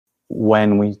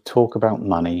when we talk about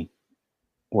money,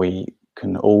 we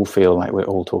can all feel like we're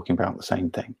all talking about the same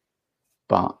thing.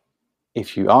 But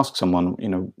if you ask someone,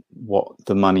 what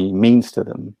the money means to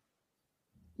them,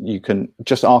 you can,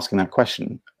 just asking that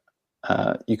question,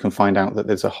 you can find out that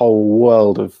there's a whole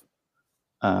world of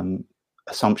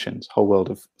assumptions, whole world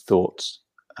of thoughts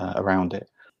around it.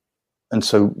 And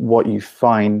so what you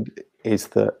find is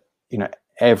that,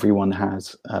 everyone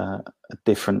has a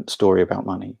different story about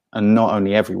money. And not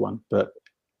only everyone, but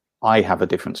I have a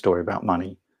different story about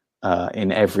money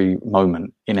in every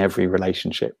moment, in every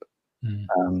relationship,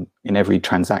 in every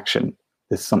transaction.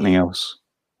 There's something else.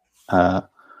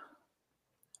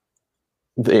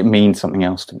 It means something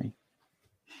else to me.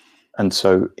 And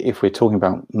so if we're talking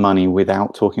about money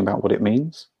without talking about what it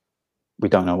means, we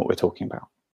don't know what we're talking about.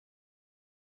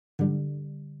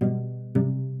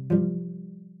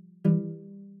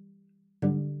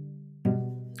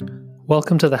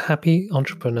 Welcome to the Happy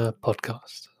Entrepreneur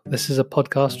Podcast. This is a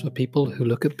podcast for people who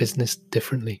look at business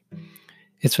differently.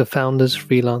 It's for founders,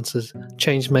 freelancers,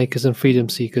 change makers, and freedom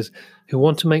seekers who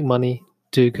want to make money,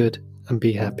 do good, and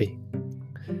be happy.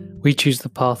 We choose the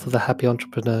path of the happy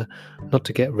entrepreneur not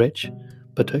to get rich,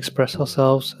 but to express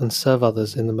ourselves and serve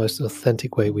others in the most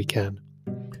authentic way we can.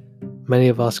 Many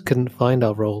of us couldn't find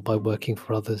our role by working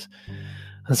for others,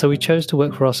 and so we chose to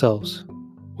work for ourselves.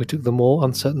 We took the more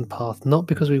uncertain path not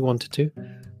because we wanted to,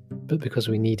 but because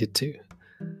we needed to.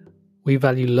 We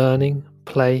value learning,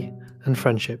 play, and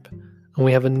friendship, and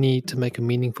we have a need to make a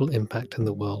meaningful impact in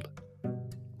the world.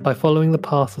 By following the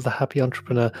path of the happy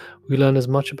entrepreneur, we learn as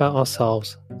much about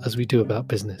ourselves as we do about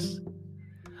business.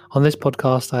 On this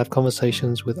podcast, I have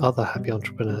conversations with other happy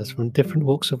entrepreneurs from different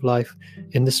walks of life,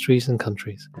 industries, and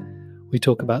countries. We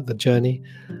talk about the journey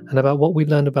and about what we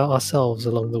learned about ourselves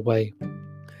along the way.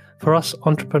 For us,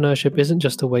 entrepreneurship isn't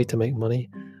just a way to make money,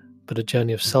 but a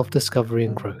journey of self-discovery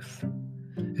and growth.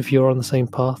 If you're on the same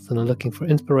path and are looking for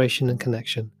inspiration and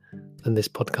connection, then this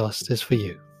podcast is for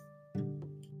you.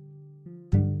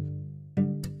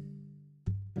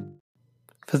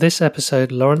 For this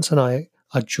episode, Lawrence and I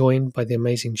are joined by the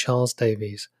amazing Charles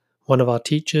Davies, one of our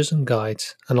teachers and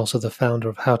guides, and also the founder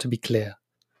of How to Be Clear.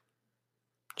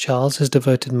 Charles has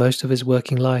devoted most of his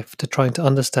working life to trying to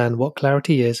understand what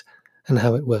clarity is and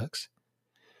how it works.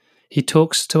 He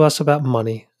talks to us about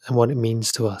money and what it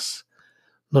means to us,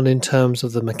 not in terms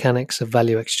of the mechanics of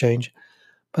value exchange,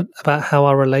 but about how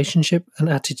our relationship and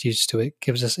attitudes to it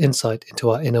gives us insight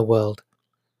into our inner world.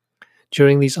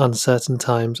 During these uncertain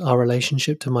times, our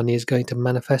relationship to money is going to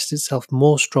manifest itself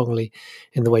more strongly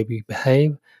in the way we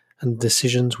behave and the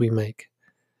decisions we make.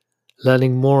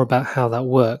 Learning more about how that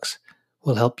works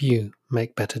will help you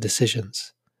make better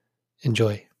decisions.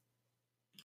 Enjoy.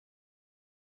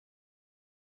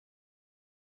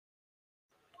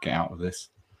 Get out of this.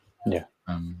 Yeah.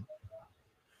 And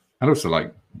also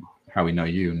like how we know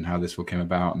you and how this all came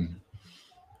about. And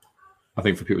I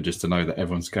think for people just to know that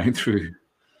everyone's going through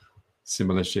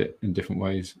similar shit in different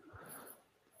ways.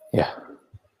 Yeah.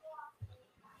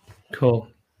 Cool.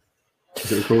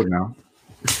 Is it recorded now?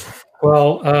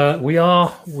 Well, we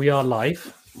are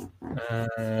live.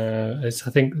 I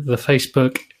think the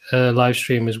Facebook live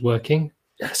stream is working.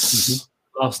 Yes.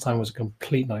 Mm-hmm. Last time was a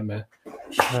complete nightmare.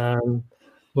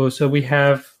 So we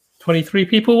have 23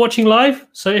 people watching live.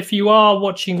 So if you are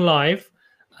watching live,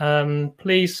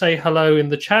 please say hello in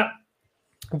the chat.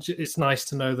 It's nice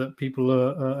to know that people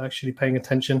are actually paying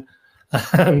attention.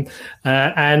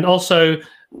 And also,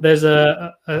 there's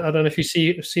I don't know if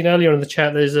you've seen earlier in the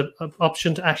chat, there's an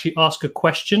option to actually ask a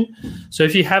question. So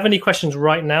if you have any questions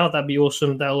right now, that'd be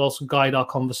awesome. That'll also guide our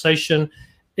conversation.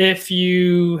 If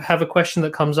you have a question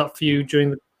that comes up for you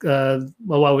during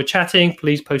while we're chatting,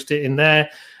 please post it in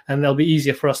there, and they'll be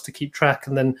easier for us to keep track.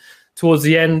 And then towards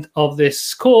the end of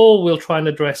this call, we'll try and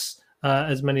address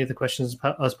as many of the questions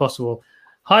as possible.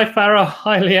 Hi, Farah.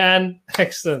 Hi, Leanne.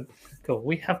 Excellent. Cool.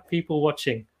 We have people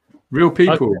watching. Real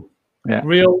people. Okay. Yeah.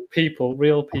 Real people.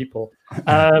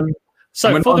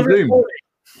 So for the recording,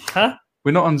 huh?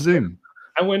 We're not on Zoom.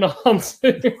 And we're not on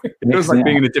Zoom. It feels like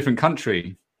being in a different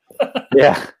country.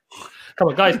 Yeah. Come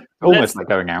on, guys. Almost like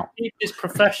going out. Keep this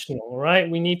professional, right?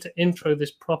 We need to intro this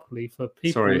properly for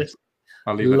people listening.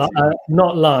 I'll leave that to you.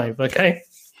 Not live, okay?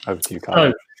 Over to you,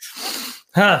 Carl.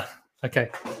 Okay.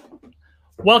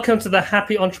 Welcome to the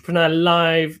Happy Entrepreneur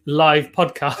live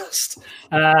podcast.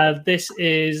 This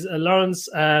is Lawrence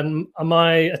and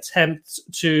my attempt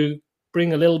to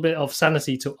bring a little bit of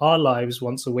sanity to our lives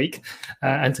once a week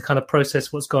and to kind of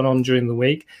process what's gone on during the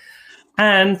week.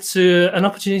 And to an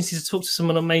opportunity to talk to some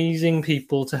amazing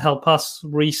people to help us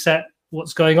reset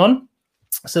what's going on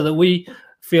so that we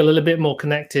feel a little bit more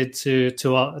connected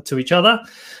to each other,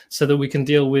 so that we can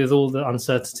deal with all the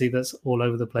uncertainty that's all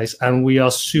over the place. And we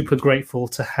are super grateful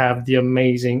to have the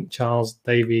amazing Charles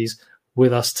Davies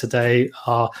with us today,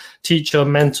 our teacher,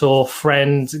 mentor,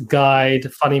 friend,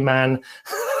 guide, funny man.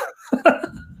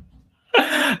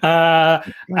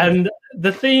 And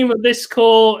the theme of this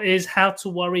call is how to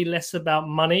worry less about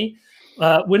money.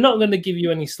 We're not going to give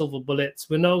you any silver bullets.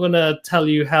 We're not going to tell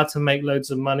you how to make loads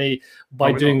of money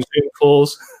by doing Zoom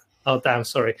calls. Oh, damn,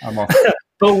 sorry. I'm off.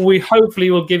 But we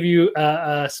hopefully will give you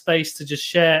a space to just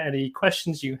share any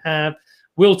questions you have.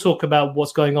 We'll talk about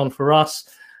what's going on for us.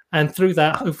 And through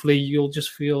that, hopefully, you'll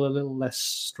just feel a little less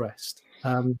stressed.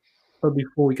 But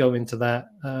before we go into that,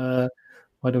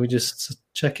 why don't we just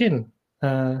check in?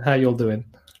 How you're doing?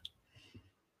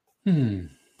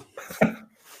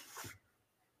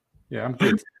 Yeah, I'm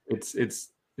good. It's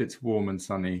warm and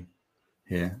sunny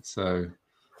here, so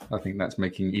I think that's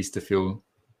making Easter feel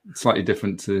slightly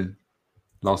different to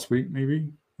last week, maybe.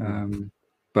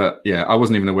 But yeah, I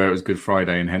wasn't even aware it was Good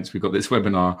Friday, and hence we got this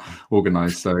webinar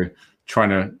organized. So trying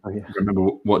to remember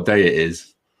what day it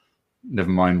is, never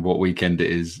mind what weekend it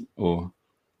is, or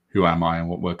who am I and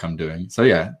what work I'm doing. So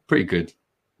yeah, pretty good.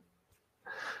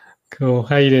 Cool.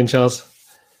 How are you doing, Charles?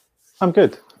 I'm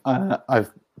good.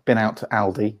 I've been out to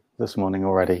Aldi this morning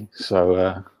already,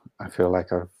 so I feel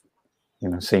like I've,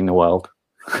 seen the world.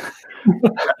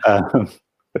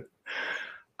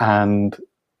 And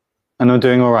I'm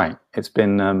doing all right. It's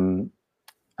been,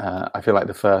 I feel like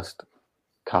the first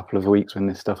couple of weeks when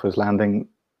this stuff was landing,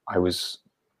 it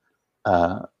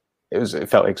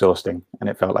felt exhausting, and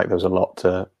it felt like there was a lot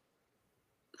to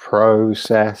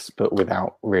process, but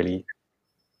without really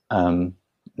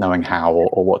knowing how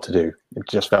or what to do. It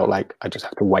just felt like I just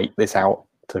have to wait this out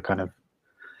to kind of,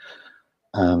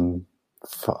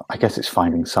 I guess it's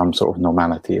finding some sort of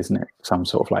normality, isn't it? Some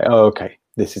sort of like, oh, okay,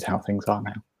 this is how things are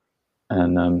now.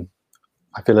 And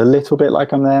I feel a little bit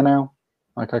like I'm there now.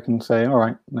 Like I can say, all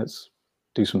right, let's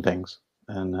do some things.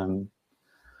 And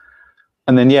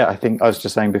then, yeah, I think I was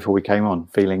just saying before we came on,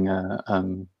 feeling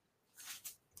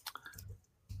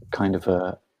kind of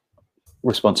a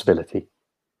responsibility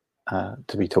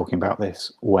to be talking about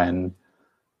this when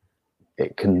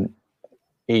it can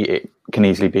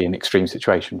easily be an extreme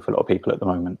situation for a lot of people at the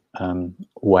moment,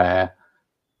 where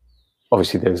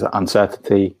obviously there's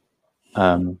uncertainty.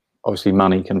 Obviously,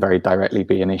 money can very directly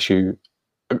be an issue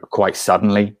quite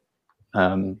suddenly.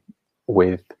 I've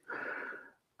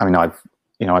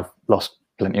lost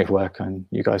plenty of work, and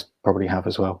you guys probably have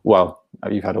as well. Well,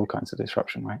 you've had all kinds of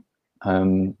disruption, right?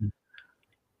 And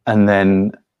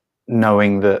then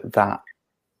knowing that that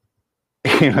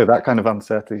kind of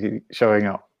uncertainty showing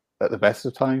up at the best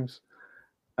of times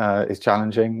is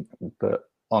challenging, but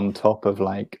on top of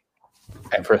like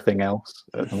everything else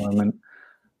at the moment,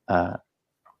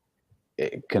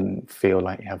 it can feel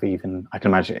like you have even, I can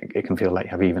imagine it can feel like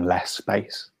you have even less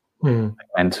space, like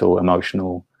mental,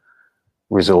 emotional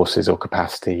resources or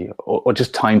capacity, or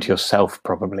just time to yourself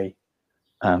probably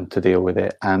to deal with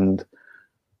it, and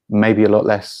maybe a lot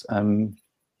less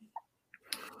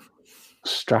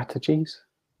strategies.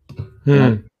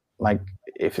 Like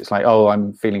if it's like, oh,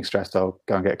 I'm feeling stressed, I'll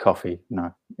go and get a coffee.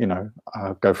 No,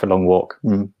 I'll go for a long walk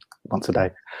once a day.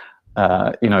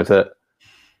 That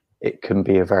it can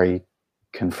be a very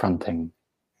confronting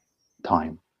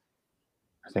time,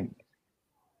 I think,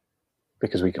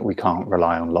 because we can't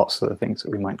rely on lots of the things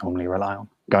that we might normally rely on.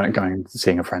 Going and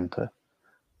seeing a friend to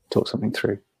talk something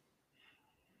through.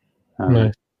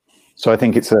 Nice. So I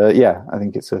think it's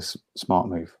a smart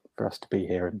move for us to be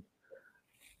here and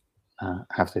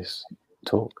have this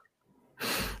talk.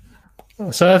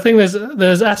 So I think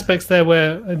there's aspects there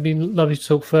where it'd be lovely to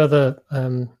talk further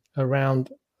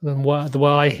around. And what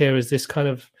I hear is this kind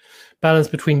of balance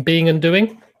between being and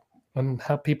doing, and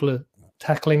how people are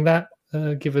tackling that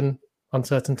given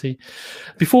uncertainty.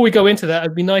 Before we go into that,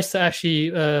 it'd be nice to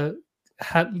actually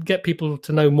get people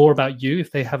to know more about you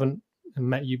if they haven't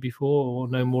met you before, or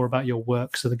know more about your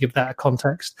work, so to give that a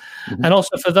context. And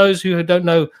also for those who don't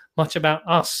know much about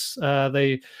us,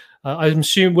 we're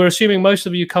assuming most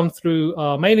of you come through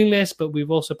our mailing list, but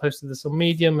we've also posted this on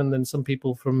Medium, and then some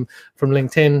people from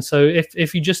LinkedIn. So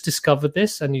if you just discovered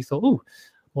this and you thought, oh,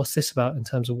 what's this about in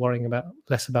terms of worrying about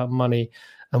less about money,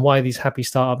 and why are these happy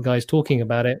startup guys talking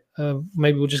about it,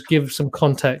 maybe we'll just give some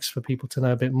context for people to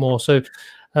know a bit more. So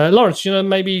Lawrence,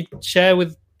 maybe share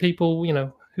with people,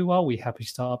 who are we, Happy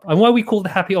Startup, and why are we called the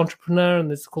Happy Entrepreneur,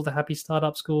 and it's called the Happy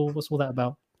Startup School? What's all that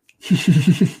about?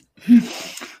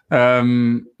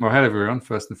 Well, hello everyone.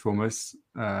 First and foremost,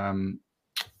 the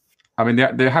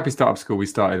Happy Startup School we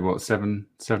started 7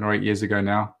 or 8 years ago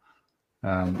now.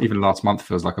 Even last month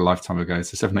feels like a lifetime ago.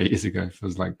 So 7-8 years ago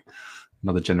feels like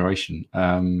another generation.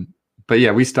 But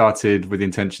yeah, we started with the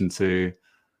intention to,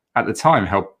 at the time,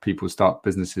 help people start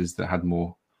businesses that had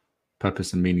more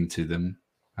purpose and meaning to them.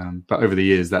 But over the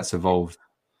years, that's evolved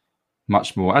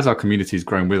much more as our community's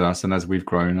grown with us, and as we've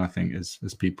grown, I think, as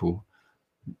people,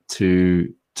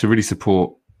 to really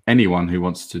support anyone who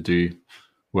wants to do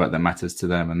work that matters to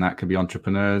them, and that can be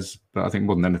entrepreneurs. But I think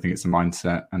more than anything, it's a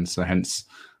mindset, and so hence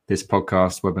this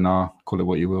podcast, webinar, call it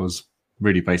what you will, is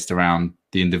really based around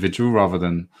the individual rather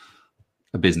than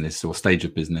a business or stage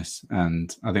of business.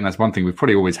 And I think that's one thing we've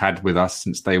probably always had with us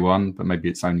since day one, but maybe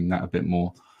it's owning that a bit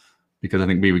more, because I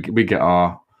think we get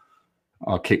our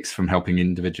kicks from helping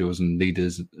individuals and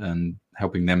leaders and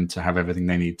helping them to have everything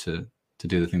they need to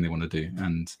do the thing they want to do.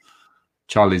 And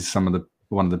Charlie's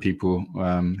one of the people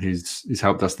who's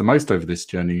helped us the most over this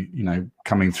journey, you know,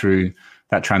 coming through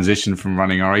that transition from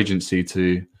running our agency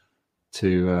to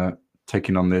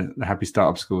taking on the Happy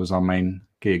Startup School as our main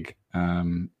gig,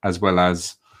 as well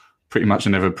as pretty much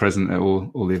an ever present at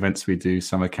all the events we do,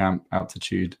 summer camp,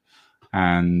 altitude.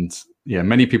 And yeah,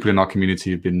 many people in our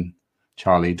community have been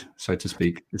Charlied, so to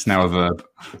speak. It's now a verb.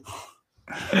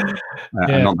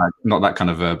 And not that kind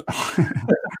of verb.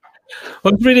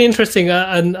 Well, it's really interesting,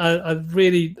 and I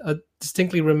really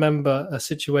distinctly remember a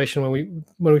situation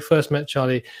when we first met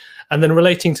Charlie, and then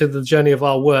relating to the journey of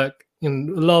our work.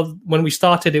 In when we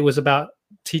started, it was about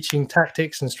teaching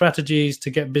tactics and strategies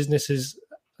to get businesses,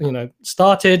 you know,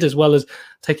 started, as well as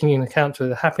taking into account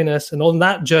the happiness. And on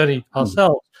that journey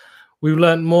ourselves, we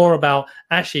learned more about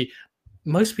actually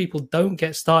most people don't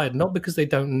get started not because they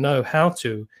don't know how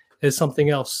to. There's something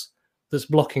else that's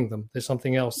blocking them. There's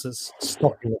something else that's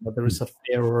stopping them. Whether it's a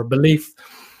fear or a belief.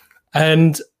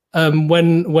 And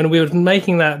when we were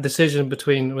making that decision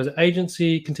between was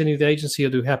it continue the agency, or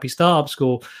do Happy Startup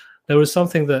School, there was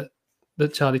something that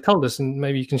Charlie told us, and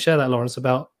maybe you can share that, Lawrence,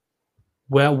 about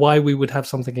why we would have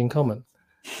something in common.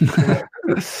 I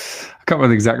can't remember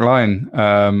the exact line.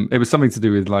 It was something to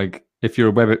do with, like, if you're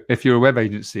a web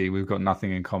agency, we've got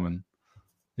nothing in common.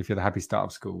 If you're the Happy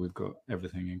Startup School, we've got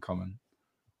everything in common.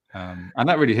 And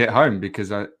that really hit home,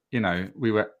 because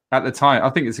we were at the time. I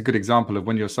think it's a good example of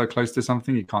when you're so close to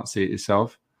something you can't see it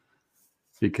yourself.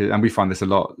 And we find this a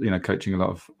lot, you know, coaching a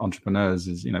lot of entrepreneurs,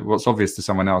 is, you know, what's obvious to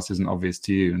someone else isn't obvious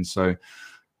to you. And so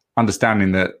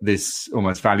understanding that this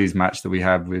almost values match that we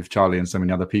had with Charlie and so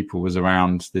many other people was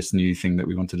around this new thing that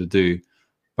we wanted to do,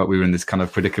 but we were in this kind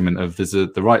of predicament of there's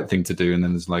the right thing to do, and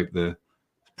then there's like the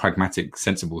pragmatic,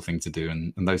 sensible thing to do,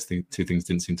 and those two things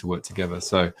didn't seem to work together.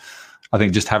 So I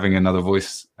think just having another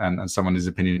voice and someone whose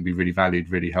opinion would be really valued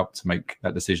really helped to make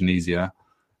that decision easier,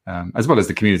 as well as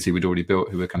the community we'd already built,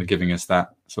 who were kind of giving us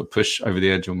that sort of push over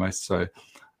the edge almost. So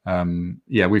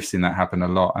yeah, we've seen that happen a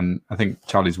lot. And I think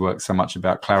Charlie's worked so much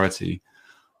about clarity.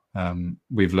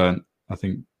 We've learned, I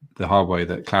think, the hard way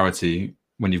that clarity,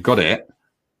 when you've got it,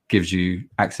 gives you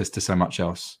access to so much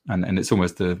else. And it's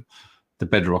almost the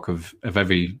bedrock of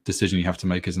every decision you have to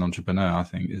make as an entrepreneur, I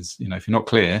think, is, you know, if you're not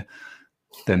clear,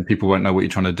 then people won't know what you're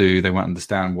trying to do. They won't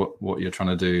understand what you're trying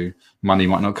to do. Money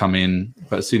might not come in,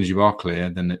 but as soon as you are clear,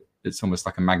 then it's almost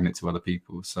like a magnet to other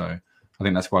people. So I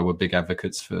think that's why we're big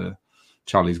advocates for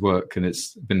Charlie's work. And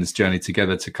it's been this journey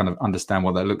together to kind of understand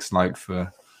what that looks like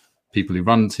for people who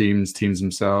run teams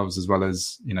themselves, as well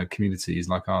as, you know, communities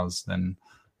like ours. Then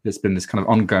it's been this kind of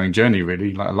ongoing journey,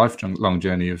 really, like a lifelong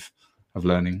journey of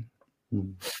learning.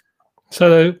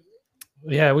 So,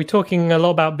 yeah, we're talking a lot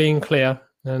about being clear,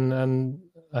 and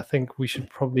I think we should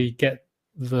probably get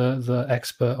the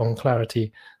expert on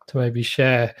clarity to maybe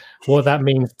share what that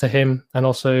means to him, and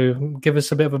also give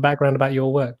us a bit of a background about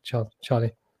your work,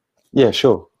 Charlie. Yeah,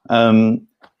 sure.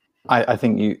 I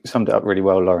think you summed it up really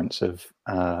well, Lawrence, of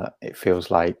it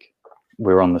feels like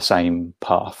we're on the same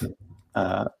path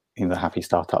in the Happy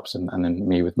Startups, and then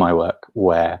me with my work,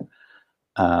 where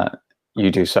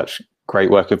you do such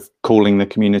great work of calling the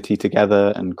community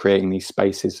together and creating these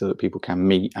spaces so that people can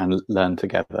meet and learn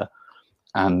together.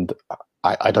 And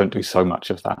I don't do so much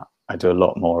of that. I do a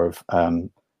lot more of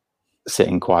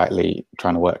sitting quietly,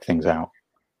 trying to work things out,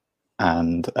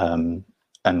 and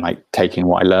like taking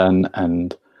what I learn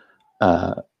and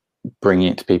bringing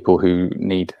it to people who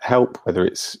need help, whether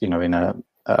it's, you know, in a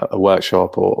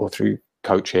workshop or through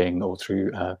coaching or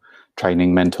through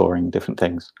training, mentoring, different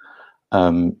things.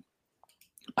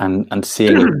 And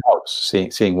seeing it helps,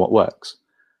 seeing what works,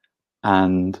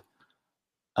 and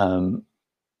it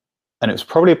was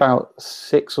probably about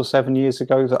 6 or 7 years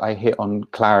ago that I hit on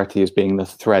clarity as being the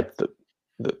thread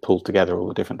that pulled together all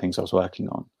the different things I was working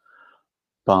on.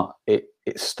 But it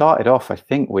started off, I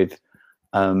think, with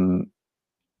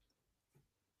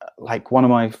like one of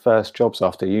my first jobs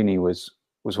after uni was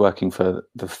working for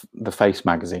the Face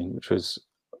magazine, which was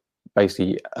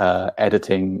basically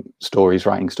editing stories,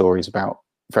 writing stories about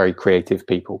very creative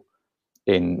people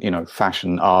in, you know,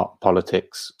 fashion, art,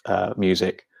 politics,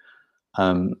 music,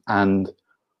 and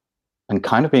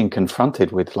kind of being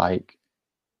confronted with like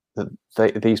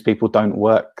these people don't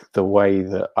work the way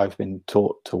that I've been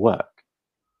taught to work.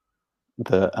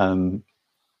 That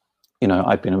you know,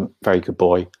 I've been a very good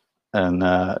boy, and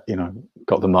you know,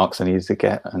 got the marks I needed to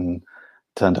get, and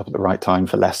turned up at the right time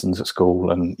for lessons at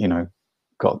school, and you know,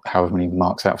 got however many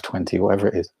marks out of 20, whatever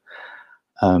it is.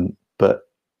 But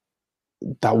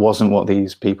that wasn't what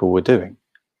these people were doing.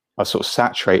 I was sort of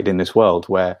saturated in this world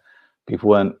where people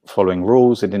weren't following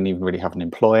rules. They didn't even really have an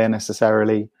employer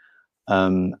necessarily.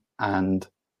 And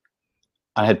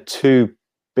I had two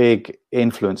big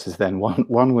influences then.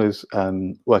 One was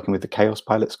working with the Chaos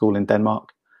Pilot School in Denmark,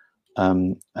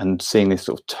 and seeing this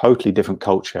sort of totally different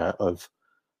culture of,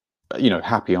 you know,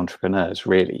 happy entrepreneurs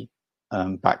really,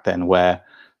 back then, where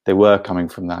they were coming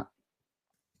from that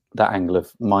angle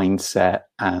of mindset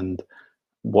and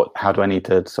how do I need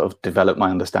to sort of develop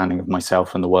my understanding of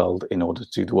myself and the world in order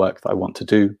to do the work that I want to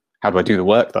do? How do I do the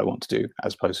work that I want to do,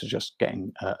 as opposed to just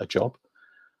getting a job?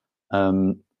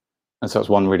 And so that's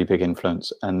one really big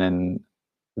influence. And then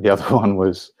the other one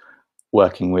was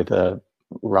working with a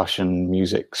Russian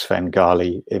music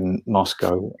Svengali in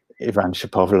Moscow, Ivan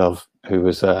Shapovalov, who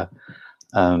was a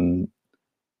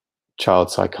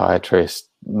child psychiatrist,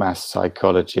 mass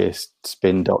psychologist,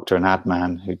 spin doctor, and ad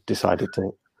man who decided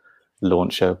to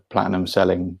launch a platinum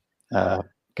selling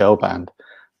girl band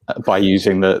by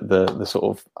using the sort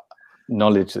of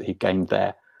knowledge that he gained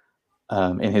there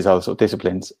in his other sort of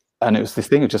disciplines. And it was this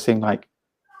thing of just seeing like,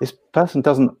 this person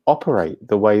doesn't operate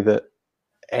the way that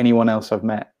anyone else I've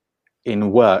met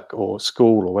in work or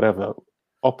school or whatever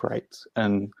operates.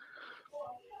 And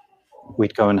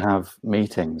we'd go and have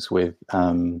meetings with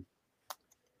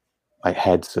like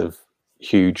heads of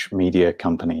huge media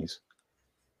companies,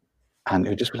 and it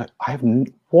would just be like,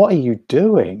 what are you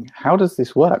doing? How does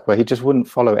this work? Where he just wouldn't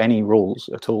follow any rules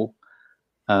at all.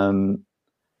 And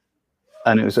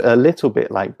it was a little bit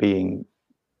like being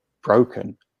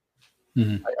broken.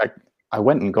 Mm-hmm. I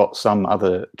went and got some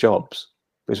other jobs.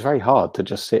 It was very hard to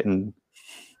just sit and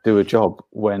do a job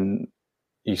when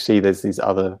you see there's these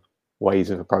other ways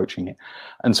of approaching it.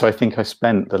 And so I think I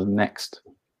spent the next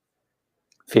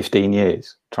 15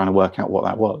 years trying to work out what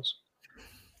that was.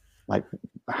 Like,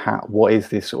 what is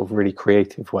this sort of really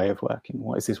creative way of working?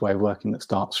 What is this way of working that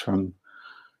starts from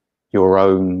your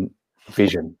own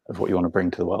vision of what you want to bring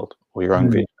to the world, or your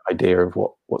own idea of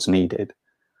what's needed?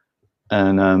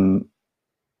 And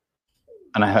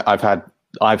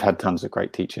I've had tons of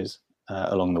great teachers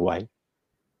along the way.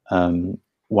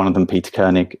 One of them, Peter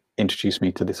Koenig, introduced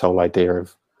me to this whole idea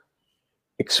of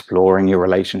exploring your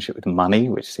relationship with money,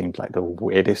 which seemed like the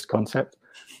weirdest concept,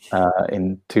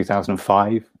 in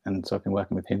 2005. And so I've been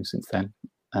working with him since then.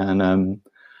 And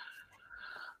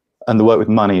the work with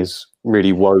money is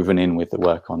really woven in with the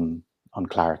work on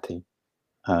clarity.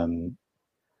 And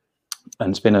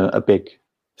it's been a big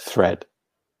thread.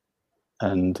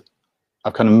 And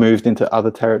I've kind of moved into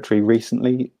other territory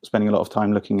recently, spending a lot of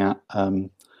time looking at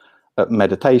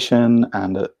meditation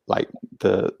and at like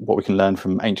what we can learn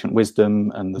from ancient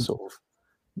wisdom and the sort of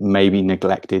maybe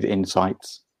neglected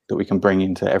insights that we can bring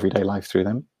into everyday life through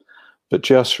them. But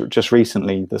just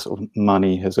recently, the sort of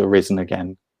money has arisen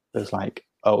again. There's like,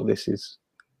 we should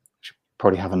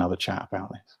probably have another chat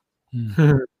about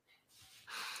this.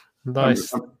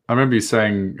 Nice. I remember you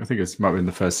saying, I think it might have been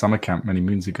the first summer camp many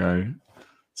moons ago,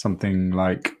 something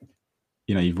like,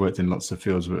 you know, you've worked in lots of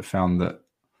fields, but found that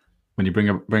when you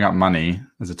bring up money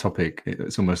as a topic,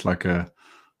 it's almost like a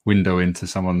window into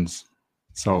someone's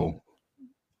soul.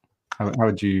 How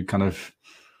would you kind of,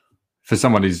 for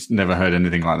someone who's never heard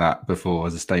anything like that before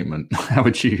as a statement, how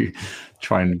would you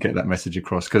try and get that message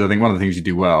across? Because I think one of the things you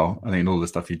do well, I think in all the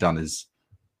stuff you've done, is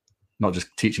not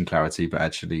just teaching clarity, but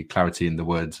actually clarity in the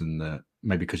words, and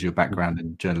maybe because your background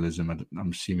in journalism,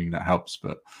 I'm assuming that helps,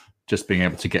 but just being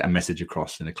able to get a message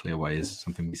across in a clear way is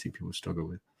something we see people struggle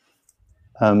with.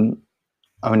 I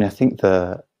mean, I think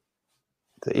the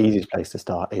easiest place to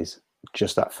start is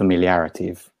just that familiarity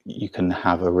of, you can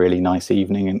have a really nice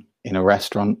evening in a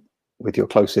restaurant with your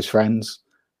closest friends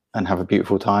and have a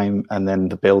beautiful time, and then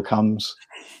the bill comes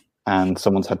and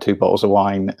someone's had 2 bottles of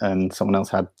wine and someone else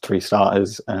had 3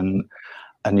 starters, and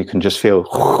you can just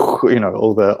feel, you know,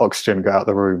 all the oxygen go out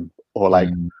the room, or like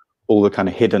all the kind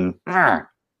of hidden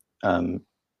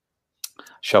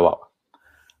show up.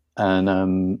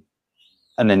 And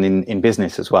then in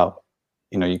business as well,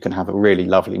 you can have a really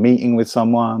lovely meeting with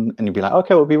someone and you'd be like,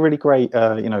 okay, well, it'd be really great.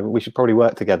 We should probably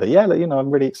work together. Yeah.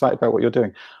 I'm really excited about what you're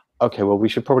doing. Okay, well, we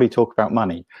should probably talk about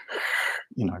money,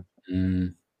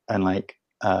 and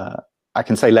I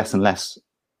can say less and less.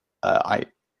 I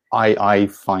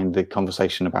find the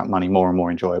conversation about money more and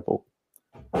more enjoyable.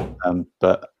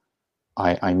 But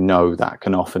I know that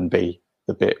can often be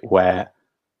the bit where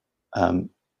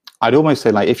I'd almost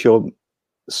say, like, if you're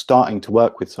starting to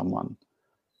work with someone,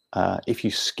 if you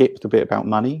skip the bit about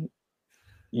money,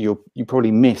 you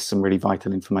probably miss some really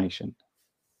vital information,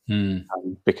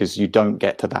 because you don't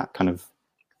get to that kind of,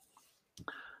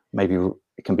 maybe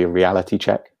it can be a reality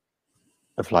check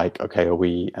of like, okay, are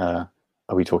we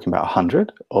talking about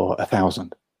 100 or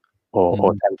 1,000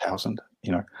 or 10,000,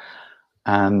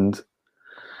 and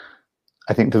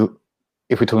I think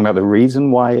if we're talking about the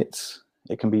reason why it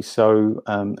can be so,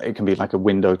 it can be like a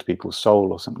window to people's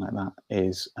soul or something like that,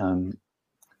 is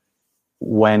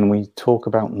when we talk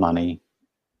about money,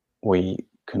 we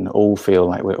can all feel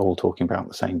like we're all talking about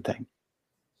the same thing.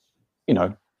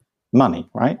 Money,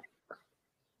 right?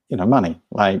 Money,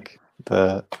 like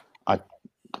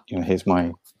here's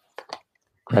my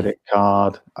credit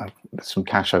card. There's some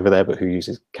cash over there, but who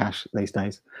uses cash these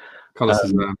days? Carlos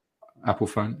is an Apple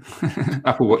phone,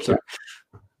 Apple Watch. Yeah.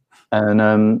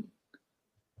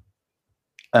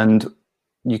 And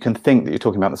you can think that you're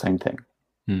talking about the same thing.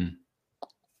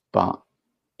 But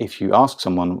if you ask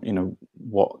someone,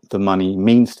 what the money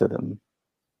means to them,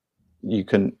 you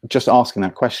can, just asking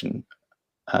that question,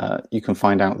 you can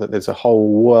find out that there's a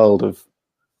whole world of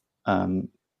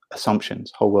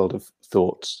assumptions, whole world of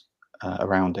thoughts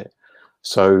around it.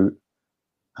 So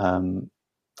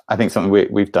I think something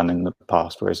we've done in the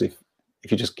past, whereas if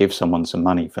you just give someone some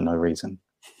money for no reason,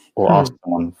 or ask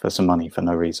someone for some money for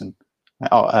no reason, can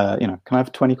I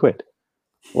have 20 quid?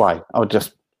 Why?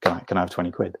 Can I have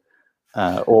 20 quid?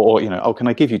 Or can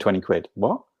I give you 20 quid?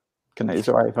 What? Is it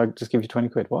all right if I just give you 20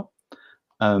 quid? What?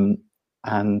 And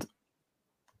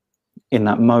in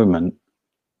that moment,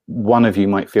 one of you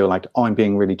might feel like, oh, I'm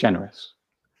being really generous.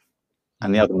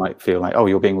 And the other might feel like, oh,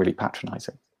 you're being really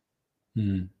patronizing.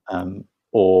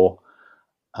 Or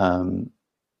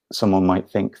someone might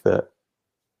think that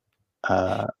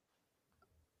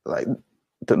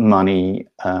that money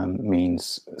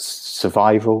means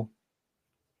survival,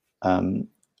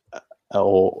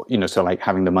 or so like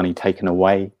having the money taken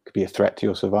away could be a threat to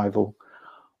your survival.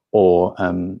 Or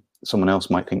someone else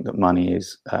might think that money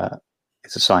is a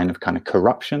sign of kind of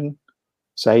corruption,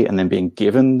 say, and then being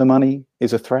given the money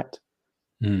is a threat.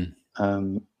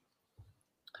 And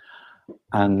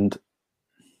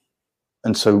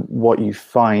so what you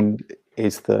find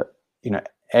is that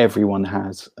everyone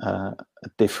has a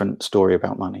different story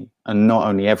about money, and not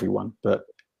only everyone, but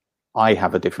I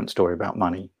have a different story about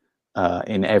money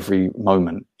in every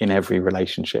moment, in every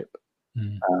relationship,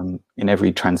 in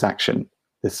every transaction.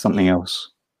 There's something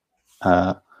else.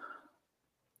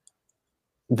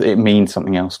 It means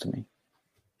something else to me.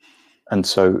 And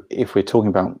so if we're talking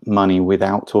about money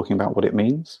without talking about what it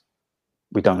means,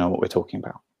 we don't know what we're talking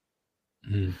about.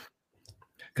 Can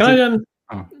I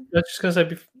was just going to say,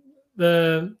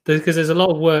 because there's a lot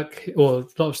of work or a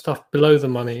lot of stuff below the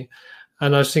money,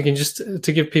 and I was thinking, just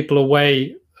to give people a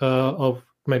way of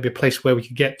maybe a place where we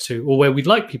could get to, or where we'd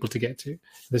like people to get to in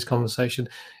this conversation,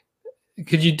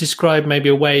 could you describe maybe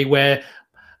a way where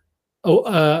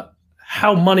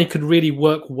how money could really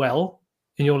work well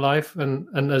in your life, and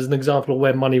as an example of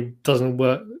where money doesn't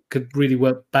work, could really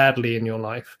work badly in your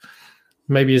life?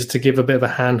 Maybe is to give a bit of a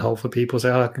handhold for people,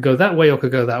 say, I could go that way or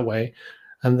could go that way,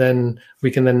 and then we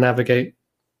can then navigate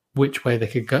which way they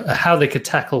could go, how they could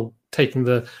tackle taking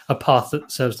a path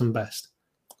that serves them best.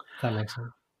 If that makes sense.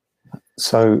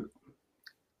 So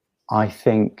I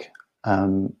think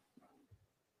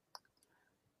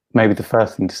maybe the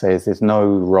first thing to say is there's no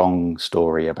wrong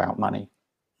story about money,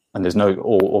 and there's no,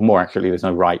 or more accurately, there's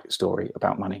no right story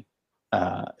about money.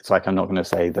 It's like, I'm not going to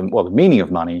say the meaning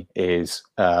of money is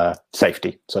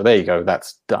safety. So there you go,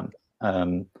 that's done.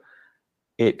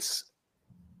 It's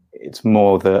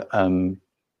more that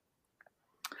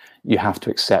you have to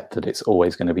accept that it's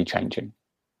always going to be changing.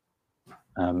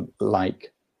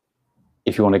 Like,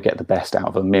 if you want to get the best out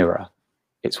of a mirror,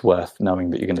 it's worth knowing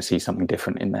that you're going to see something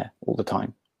different in there all the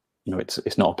time.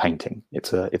 It's not a painting.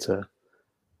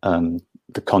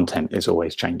 The content is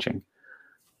always changing.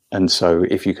 And so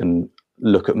if you can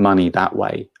look at money that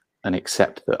way and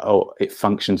accept that, it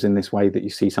functions in this way, that you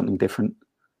see something different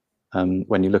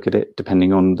when you look at it,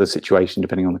 depending on the situation,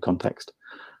 depending on the context,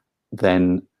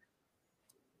 then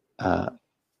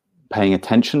paying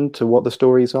attention to what the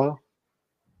stories are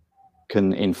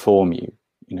can inform you.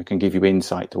 can give you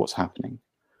insight to what's happening.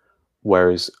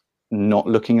 Whereas not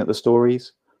looking at the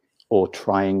stories or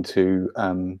trying to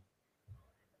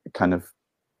kind of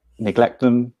neglect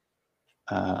them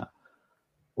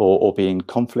or be in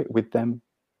conflict with them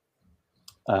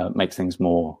makes things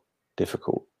more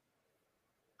difficult.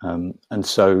 And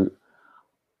so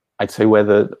I'd say where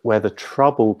the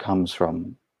trouble comes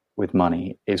from with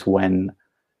money is when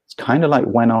it's kind of like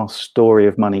when our story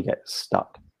of money gets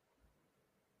stuck,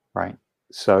 right?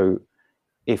 So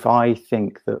if I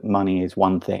think that money is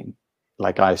one thing,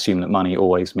 like I assume that money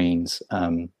always means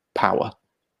power,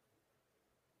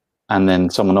 and then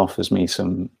someone offers me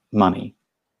some money,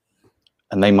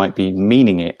 and they might be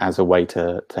meaning it as a way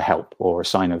to help or a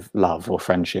sign of love or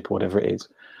friendship or whatever it is.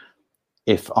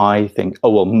 If I think,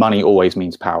 oh, well, money always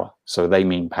means power, so they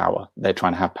mean power, they're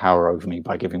trying to have power over me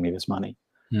by giving me this money,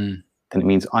 then it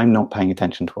means I'm not paying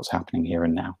attention to what's happening here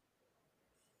and now.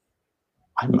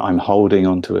 I'm holding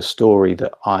on to a story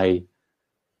that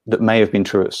may have been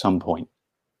true at some point,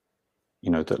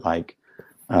 that like,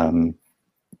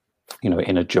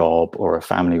 in a job or a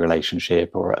family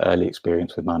relationship or an early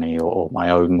experience with money or my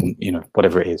own,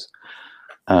 whatever it is.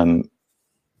 And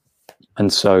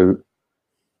so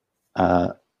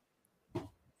the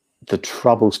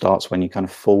trouble starts when you kind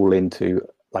of fall into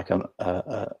like an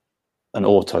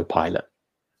autopilot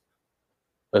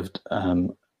of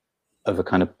a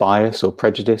kind of bias or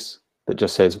prejudice that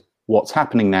just says, what's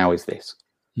happening now is this.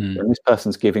 When this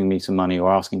person's giving me some money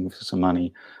or asking for some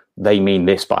money, they mean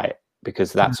this by it,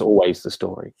 because that's always the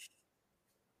story.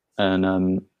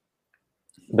 And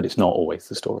but it's not always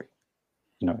the story.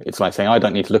 It's like saying, I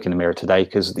don't need to look in the mirror today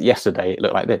because yesterday it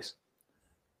looked like this.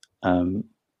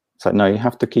 It's like, no, you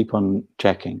have to keep on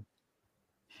checking.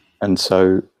 And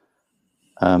so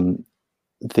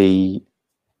the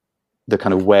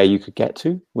kind of where you could get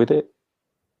to with it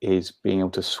is being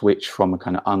able to switch from a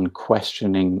kind of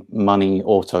unquestioning money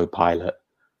autopilot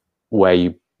where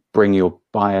you bring your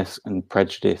bias and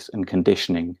prejudice and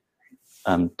conditioning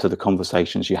to the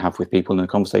conversations you have with people and the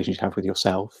conversations you have with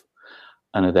yourself,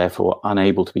 and are therefore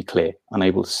unable to be clear,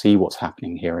 unable to see what's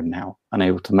happening here and now,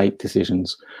 unable to make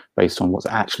decisions based on what's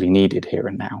actually needed here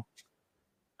and now.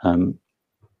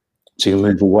 So you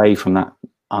move away from that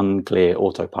unclear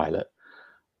autopilot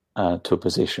to a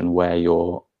position where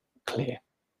you're clear,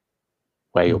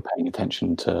 where you're paying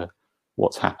attention to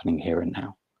what's happening here and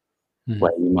now,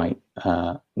 where you might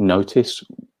notice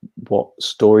what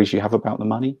stories you have about the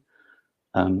money,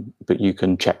 but you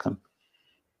can check them.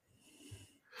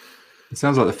 It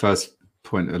sounds like the first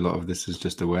point, a lot of this is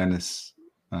just awareness.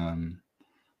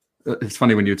 It's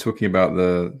funny when you're talking about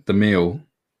the meal,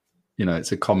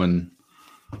 it's a common,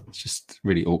 it's just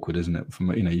really awkward, isn't it? From,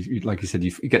 like you said,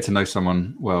 you get to know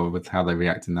someone well with how they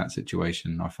react in that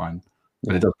situation, I find.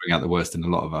 But it does bring out the worst in a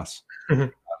lot of us.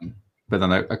 But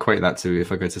then I equate that to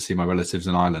if I go to see my relatives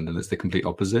in Ireland and it's the complete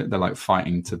opposite. They're like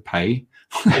fighting to pay.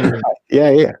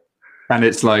 Yeah. And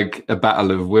it's like a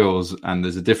battle of wills, and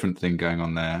there's a different thing going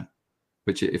on there,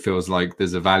 which it feels like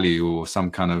there's a value or some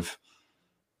kind of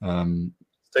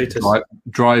status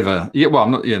driver. Yeah, well,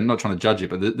 I'm not trying to judge it,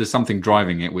 but there's something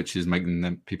driving it, which is making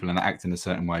them people act in a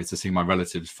certain way. To see my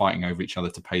relatives fighting over each other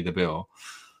to pay the bill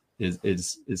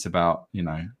is about,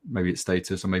 maybe it's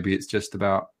status, or maybe it's just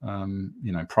about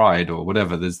pride or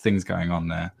whatever. There's things going on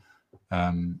there.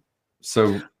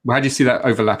 So how do you see that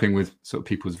overlapping with sort of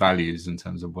people's values in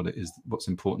terms of what it is, what's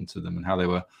important to them, and how they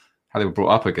were brought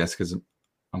up? I guess because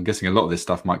I'm guessing a lot of this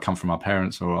stuff might come from our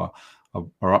parents or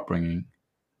our upbringing.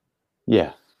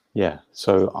 Yeah.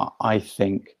 So I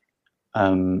think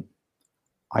of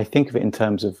it in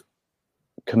terms of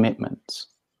commitments.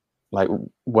 Like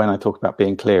when I talk about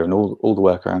being clear and all the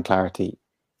work around clarity,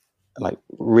 like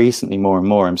recently more and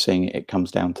more I'm seeing it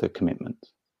comes down to commitment.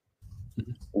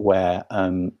 Where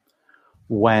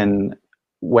when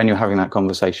you're having that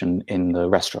conversation in the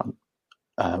restaurant,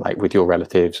 like with your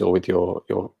relatives or with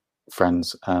your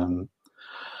friends,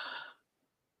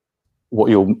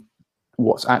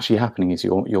 what's actually happening is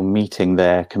you're meeting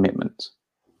their commitment.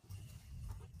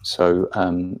 So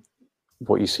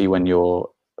what you see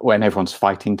when everyone's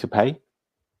fighting to pay,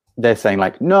 they're saying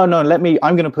like, no,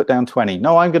 I'm going to put down 20.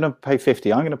 No, I'm going to pay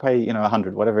 50. I'm going to pay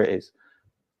 100, whatever it is.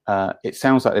 It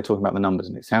sounds like they're talking about the numbers,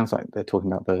 and it sounds like they're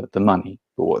talking about the money.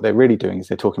 But what they're really doing is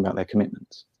they're talking about their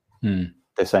commitments.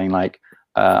 They're saying like,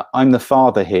 I'm the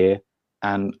father here,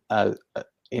 and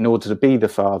in order to be the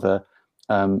father,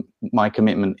 my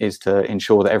commitment is to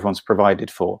ensure that everyone's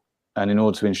provided for. And in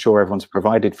order to ensure everyone's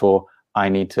provided for, I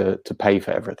need to pay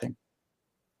for everything.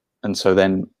 And so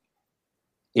then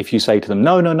if you say to them,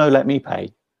 no, let me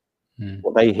pay,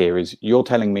 what they hear is you're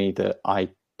telling me that I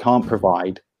can't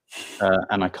provide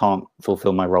and I can't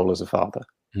fulfill my role as a father.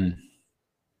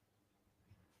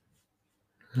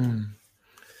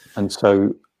 And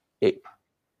so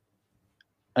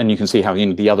and you can see how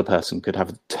the other person could have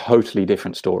a totally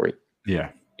different story.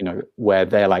 Yeah. Where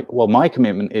they're like, well, my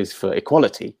commitment is for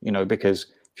equality, because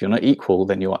if you're not equal,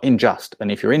 then you are unjust. And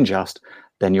if you're unjust,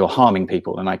 then you're harming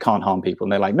people, and I can't harm people.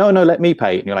 And they're like, no, let me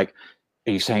pay. And you're like,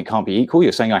 are you saying it can't be equal?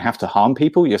 You're saying I have to harm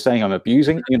people? You're saying I'm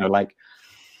abusing,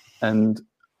 and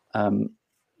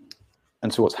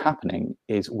so what's happening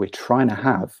is we're trying to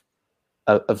have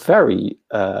a very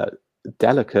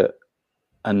delicate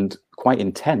and quite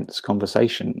intense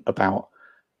conversation about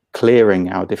clearing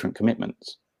our different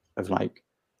commitments of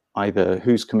either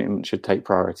whose commitment should take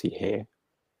priority here,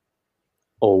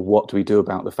 or what do we do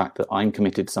about the fact that I'm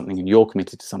committed to something and you're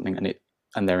committed to something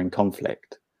and they're in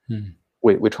conflict.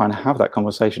 We're trying to have that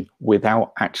conversation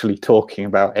without actually talking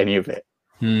about any of it,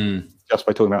 just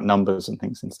by talking about numbers and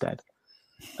things instead.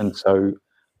 And so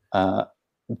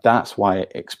that's why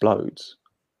it explodes,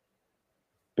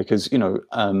 because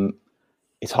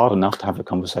it's hard enough to have a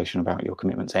conversation about your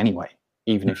commitments anyway,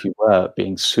 even if you were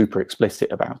being super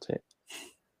explicit about it.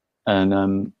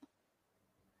 And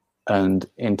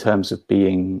in terms of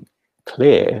being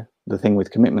clear, the thing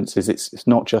with commitments is it's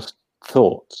not just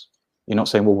thoughts. You're not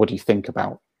saying, well, what do you think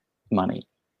about money?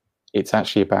 It's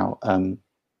actually about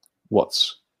what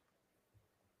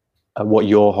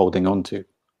you're holding on to,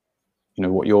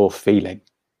 what you're feeling.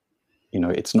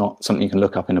 It's not something you can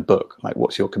look up in a book, like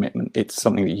what's your commitment? It's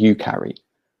something that you carry.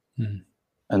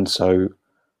 And so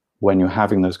when you're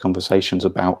having those conversations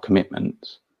about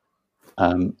commitments,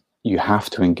 you have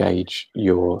to engage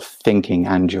your thinking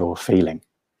and your feeling.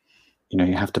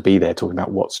 You have to be there talking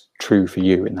about what's true for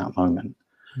you in that moment.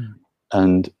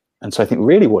 And so I think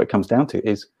really what it comes down to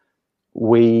is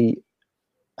we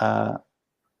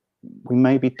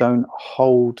maybe don't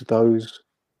hold those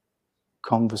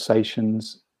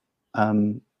conversations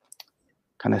kind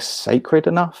of sacred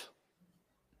enough.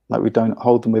 Like we don't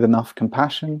hold them with enough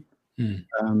compassion,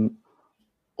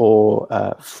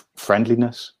 or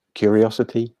friendliness,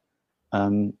 curiosity,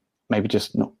 maybe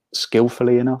just not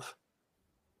skillfully enough.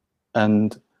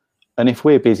 And if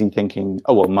we're busy thinking,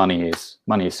 oh well, money is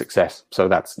success, so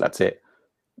that's it,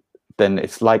 then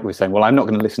it's like we're saying, well, I'm not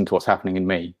going to listen to what's happening in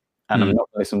me, and I'm not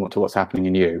going to listen to what's happening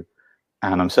in you,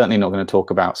 and I'm certainly not going to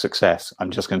talk about success.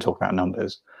 I'm just going to talk about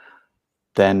numbers.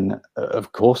 Then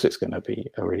of course it's going to be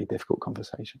a really difficult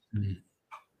conversation. The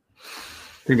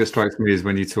thing that strikes me is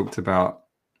when you talked about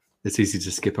it's easy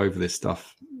to skip over this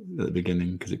stuff at the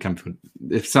beginning because it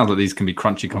sounds like these can be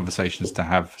crunchy conversations to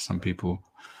have for some people,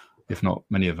 if not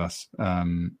many of us.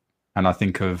 And I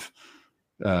think of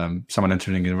someone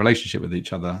entering in a relationship with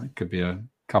each other. It could be a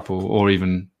couple, or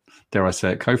even, dare I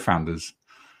say it, co-founders.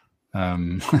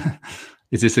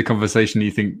 Is this a conversation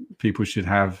you think people should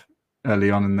have early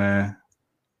on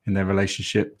in their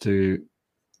relationship to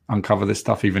uncover this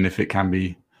stuff, even if it can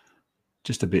be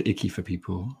just a bit icky for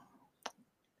people?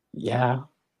 Yeah.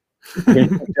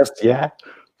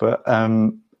 But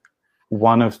I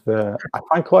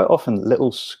find quite often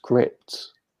little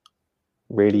scripts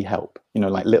really help,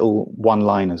 like little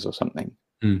one-liners or something,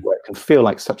 where it can feel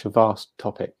like such a vast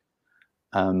topic.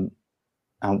 And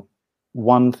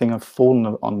one thing I've fallen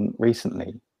on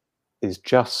recently is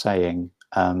just saying,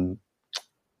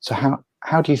 so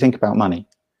how do you think about money?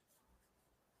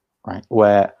 Right?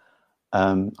 Where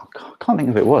I can't think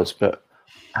of who it was, but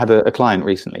I had a client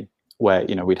recently where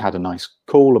we'd had a nice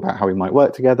call about how we might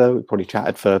work together. We probably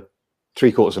chatted for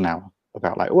 3/4 of an hour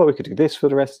about well, we could do this for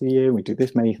the rest of the year. We do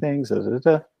this many things, and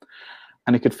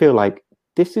it could feel like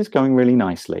this is going really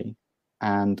nicely,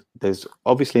 and there's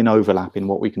obviously an overlap in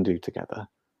what we can do together.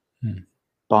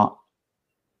 But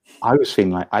I was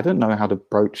feeling like I don't know how to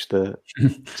broach the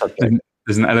subject.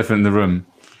 There's an elephant in the room.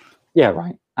 Yeah,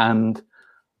 right. And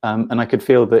I could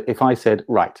feel that if I said,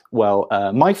 right, well,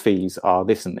 my fees are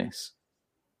this and this,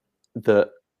 that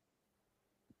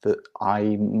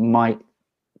I might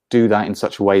do that in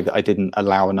such a way that I didn't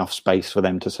allow enough space for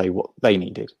them to say what they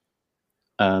needed.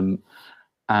 And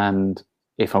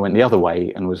if I went the other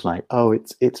way and was like, oh,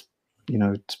 it's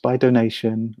by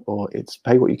donation, or it's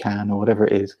pay what you can, or whatever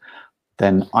it is,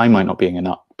 then I might not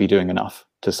be doing enough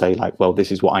to say like, well,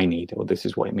 this is what I need, or this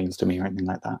is what it means to me, or anything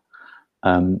like that.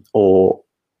 Or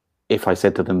if I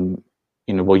said to them,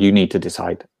 well, you need to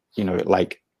decide,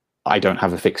 like, I don't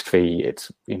have a fixed fee.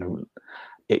 It's,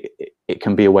 it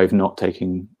can be a way of not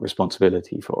taking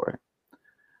responsibility for it.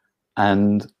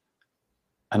 And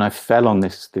I fell on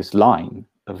this line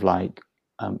of like,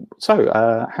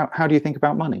 how do you think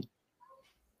about money?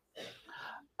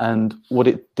 And what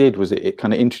it did was it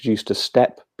kind of introduced a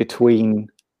step between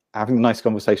having a nice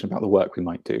conversation about the work we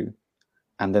might do,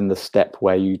 and then the step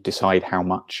where you decide how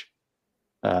much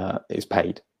is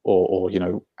paid, or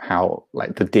how,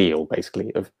 like, the deal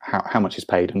basically of how much is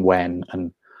paid and when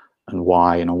and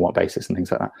why and on what basis and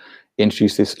things like that.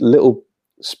 Introduce this little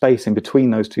space in between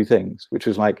those two things, which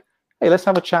was like, hey, let's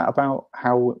have a chat about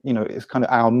how, it's kind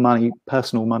of our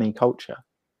personal money culture,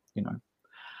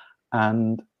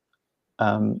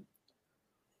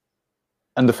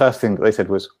 and the first thing that they said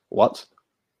was, what?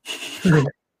 And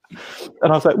I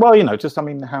was like, well, just, I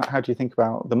mean, how do you think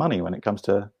about the money when it comes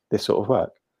to this sort of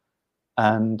work?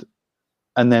 And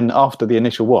then after the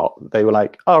initial what, they were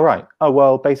like, oh, right. Oh,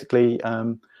 well, basically,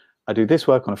 I do this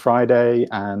work on a Friday,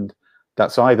 and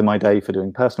that's either my day for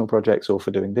doing personal projects or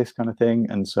for doing this kind of thing.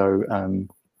 And so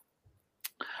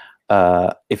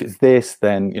if it's this,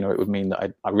 then, it would mean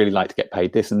that I really like to get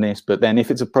paid this and this. But then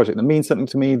if it's a project that means something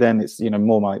to me, then it's,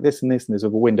 more like this and this, and there's a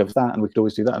window for that, and we could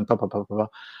always do that, and blah, blah, blah, blah, blah.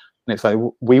 And it's like,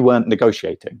 we weren't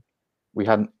negotiating. We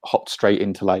hadn't hopped straight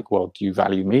into like, well, do you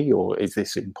value me, or is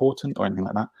this important, or anything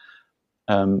like that.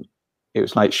 It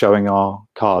was like showing our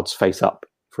cards face up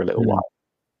for a little while.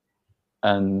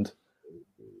 And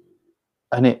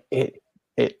it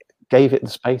gave it the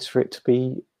space for it to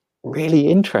be really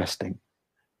interesting.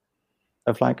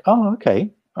 Of like, oh,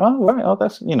 okay, oh, right, oh,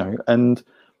 that's, and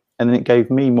then it gave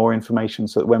me more information,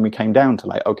 so that when we came down to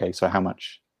like, okay, so how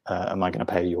much am I going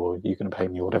to pay you, or you going to pay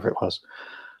me, or whatever it was,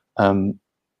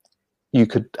 you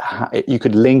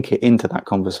could link it into that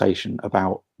conversation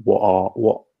about what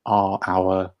are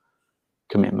our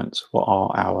commitments, what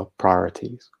are our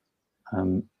priorities,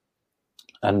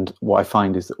 and what I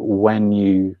find is that when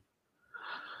you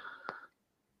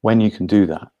can do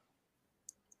that,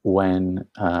 when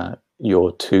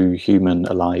you're two human,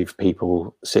 alive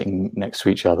people sitting next to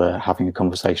each other, having a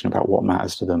conversation about what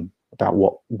matters to them, about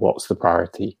what's the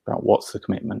priority, about what's the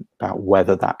commitment, about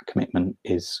whether that commitment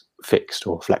is fixed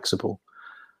or flexible.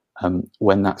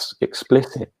 When that's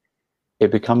explicit, it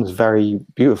becomes very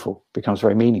beautiful, becomes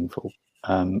very meaningful,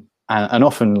 and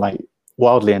often like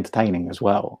wildly entertaining as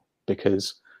well,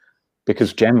 because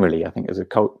generally, I think as a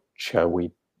culture, we,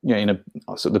 in a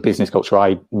sort of the business culture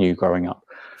I knew growing up,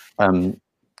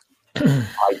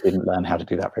 I didn't learn how to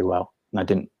do that very well, and I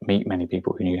didn't meet many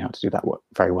people who knew how to do that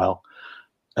very well.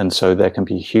 And so there can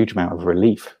be a huge amount of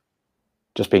relief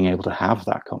just being able to have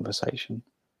that conversation.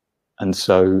 And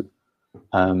so,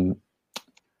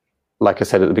 like I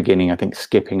said at the beginning, I think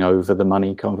skipping over the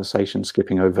money conversation,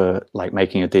 skipping over like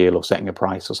making a deal or setting a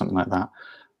price or something like that,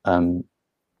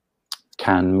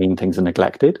 can mean things are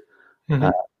neglected.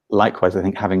 Likewise, I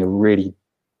think having a really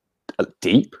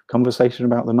deep conversation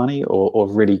about the money, or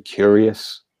really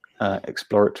curious,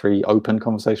 exploratory, open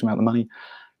conversation about the money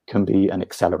can be an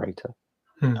accelerator.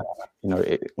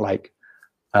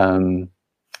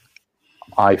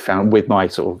 I found with my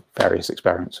sort of various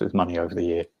experience with money over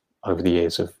the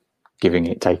years of giving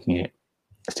it, taking it,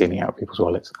 stealing out of people's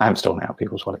wallets. I haven't stolen out of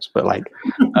people's wallets, but like,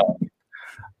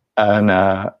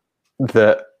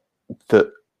 that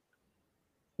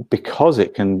because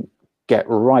it can get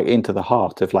right into the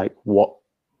heart of like what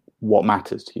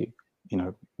matters to you,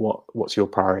 what's your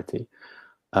priority.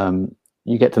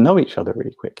 You get to know each other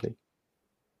really quickly,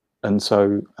 and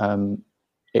so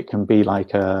it can be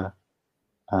like a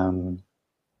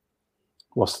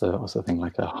what's the thing,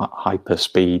 like a hyper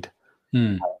speed,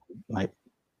 like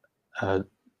a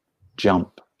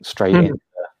jump straight into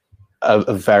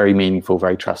a very meaningful,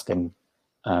 very trusting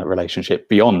relationship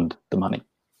beyond the money.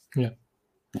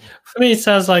 For me, it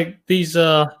sounds like these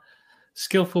are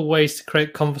skillful ways to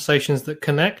create conversations that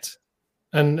connect.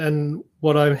 And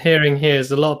what I'm hearing here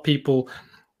is a lot of people,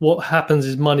 what happens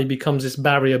is money becomes this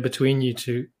barrier between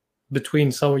you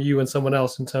and someone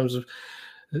else, in terms of,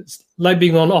 it's like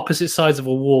being on opposite sides of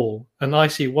a wall, and I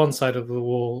see one side of the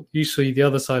wall, you see the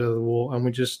other side of the wall, and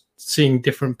we're just seeing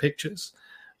different pictures.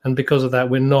 And because of that,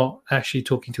 we're not actually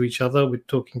talking to each other, we're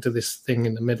talking to this thing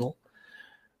in the middle.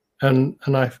 And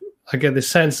I get this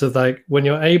sense of like, when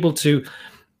you're able to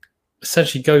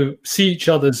essentially go see each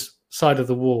other's side of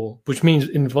the wall, which means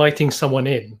inviting someone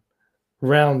in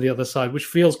round the other side, which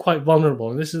feels quite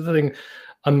vulnerable. And this is the thing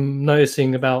I'm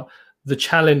noticing about the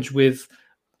challenge with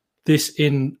this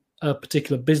in a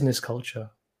particular business culture,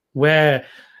 where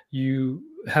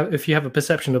if you have a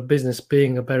perception of business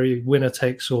being a very winner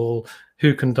takes all,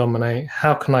 who can dominate,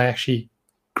 how can I actually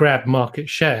grab market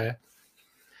share,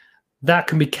 that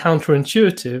can be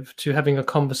counterintuitive to having a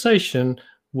conversation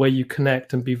where you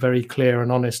connect and be very clear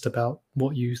and honest about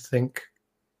what you think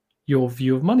your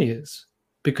view of money is,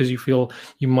 because you feel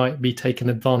you might be taken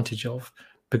advantage of.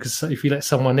 Because if you let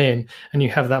someone in and you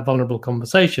have that vulnerable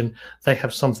conversation, they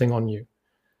have something on you.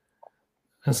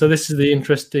 And so this is the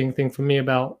interesting thing for me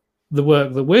about the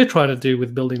work that we're trying to do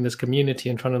with building this community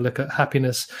and trying to look at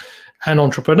happiness and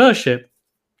entrepreneurship.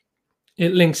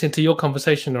 It links into your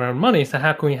conversation around money. So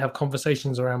how can we have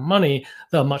conversations around money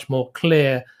that are much more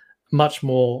clear, much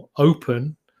more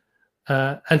open?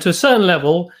 And to a certain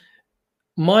level,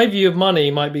 my view of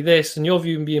money might be this, and your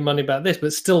view of money about this,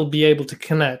 but still be able to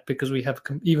connect because we have,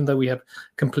 even though we have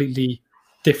completely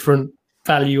different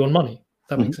value on money.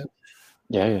 That makes sense.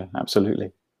 Yeah,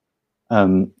 absolutely.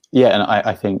 And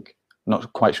I think,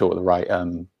 not quite sure what the right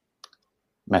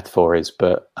metaphor is,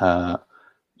 but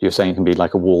you're saying it can be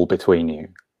like a wall between you.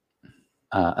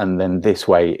 And then this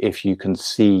way, if you can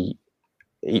see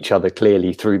each other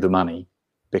clearly through the money,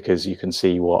 because you can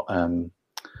see what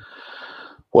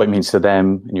it means to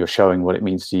them, and you're showing what it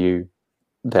means to you,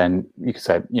 then you could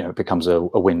say, it becomes a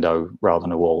window rather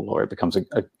than a wall, or it becomes a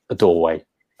doorway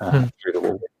through the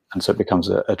wall. And so it becomes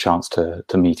a chance to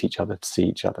meet each other, to see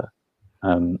each other.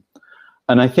 And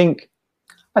I think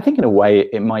in a way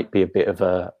it might be a bit of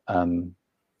a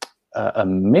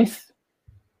myth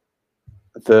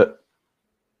that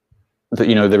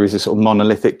there is this sort of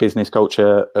monolithic business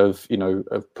culture of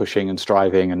pushing and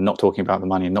striving and not talking about the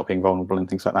money and not being vulnerable and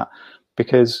things like that.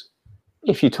 Because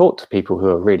if you talk to people who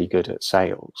are really good at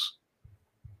sales,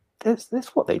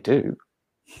 that's what they do.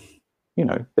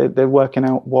 They're working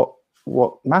out what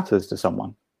matters to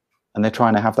someone, and they're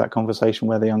trying to have that conversation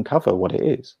where they uncover what it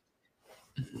is.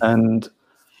 And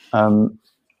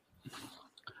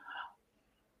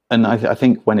I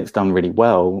think when it's done really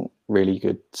well, really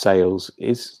good sales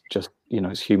is just,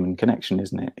 it's human connection,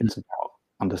 isn't it? It's about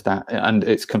understand, and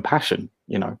it's compassion,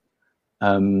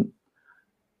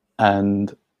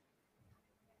 and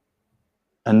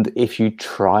if you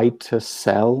tried to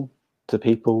sell to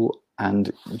people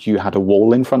and you had a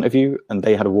wall in front of you and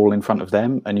they had a wall in front of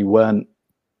them, and you weren't,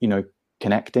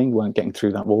 connecting, weren't getting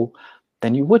through that wall,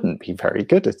 then you wouldn't be very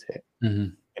good at it.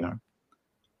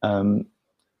 I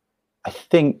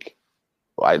think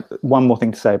one more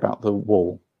thing to say about the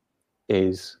wall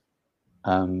is,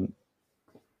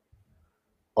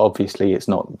 obviously it's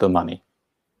not the money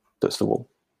that's the wall.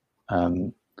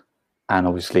 And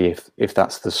obviously if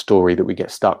that's the story that we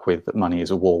get stuck with, that money is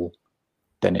a wall,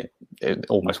 then it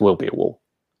almost will be a wall.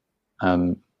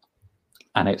 And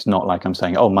it's not like I'm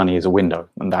saying, oh, money is a window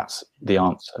and that's the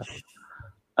answer.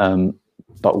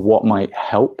 But what might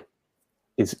help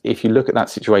is if you look at that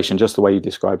situation just the way you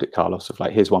described it, Carlos, of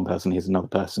like, here's one person, here's another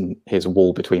person, here's a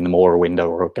wall between them, or a window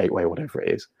or a gateway, or whatever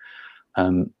it is.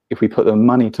 If we put the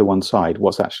money to one side,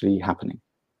 what's actually happening?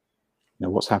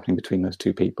 What's happening between those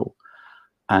two people?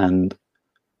 And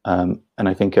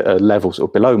I think at a level sort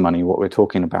of below money, what we're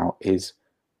talking about is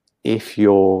if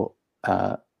you're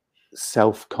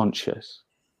self-conscious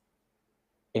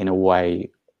in a way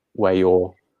where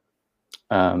you're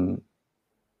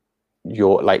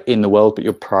like in the world, but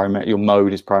your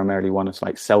mode is primarily one of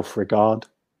like self-regard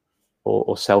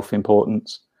or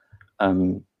self-importance,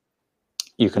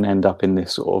 you can end up in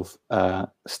this sort of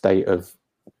state of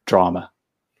drama,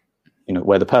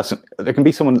 where there can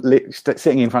be someone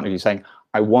sitting in front of you saying,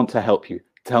 I want to help you,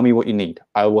 tell me what you need,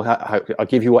 I will I'll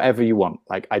give you whatever you want,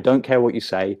 like, I don't care what you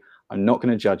say, I'm not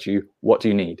going to judge you, what do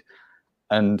you need?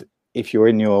 And if you're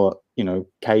in your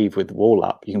cave with the wall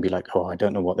up, you can be like, oh, I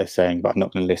don't know what they're saying, but I'm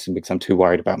not going to listen because I'm too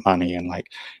worried about money, and like,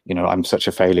 I'm such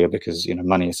a failure because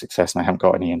money is success and I haven't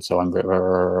got any, and so I'm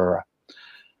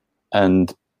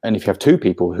and if you have two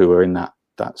people who are in that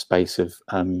space of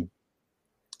kind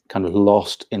of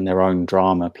lost in their own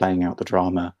drama, playing out the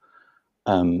drama,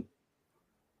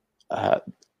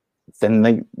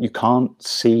 then you can't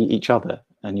see each other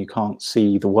and you can't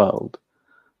see the world.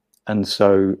 And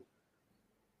so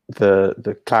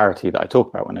the clarity that I talk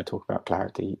about when I talk about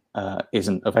clarity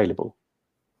isn't available,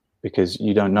 because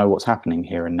you don't know what's happening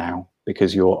here and now,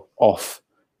 because you're off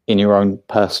in your own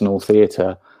personal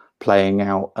theatre playing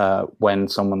out when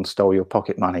someone stole your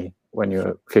pocket money when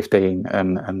you're 15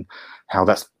 and how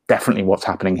that's definitely what's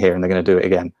happening here and they're going to do it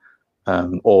again,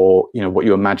 or what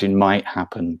you imagine might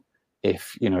happen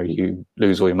if you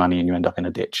lose all your money and you end up in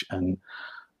a ditch. And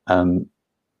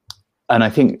I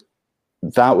think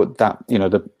that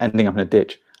the ending up in a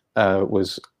ditch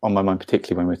was on my mind,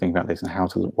 particularly when we were thinking about this and how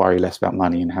to worry less about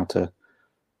money and how to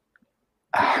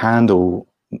handle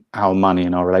our money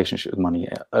and our relationship with money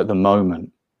at the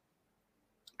moment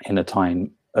in a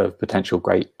time of potential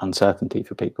great uncertainty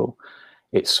for people.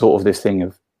 It's sort of this thing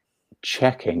of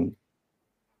checking,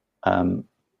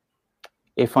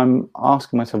 if I'm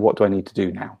asking myself, what do I need to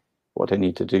do now? What do I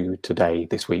need to do today,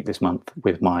 this week, this month,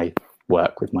 with my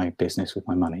work, with my business, with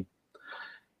my money?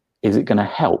 Is it going to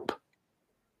help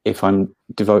if I'm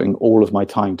devoting all of my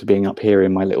time to being up here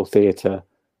in my little theatre,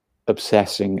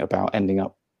 obsessing about ending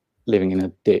up living in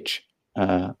a ditch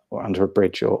or under a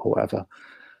bridge or whatever,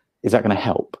 is that going to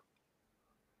help?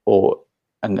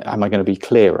 And am I going to be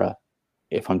clearer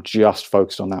if I'm just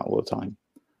focused on that all the time?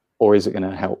 Or is it going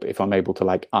to help if I'm able to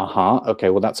like, okay,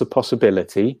 well, that's a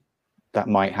possibility. That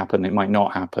might happen. It might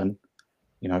not happen.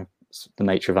 You know, it's the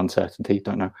nature of uncertainty.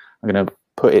 Don't know. I'm going to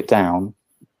put it down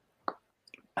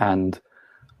and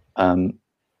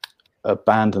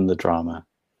abandon the drama.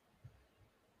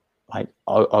 Like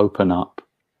open up,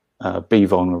 be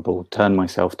vulnerable, turn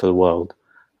myself to the world,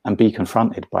 and be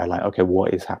confronted by like, okay,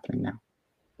 what is happening now?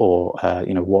 Or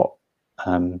what?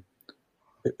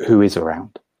 Who is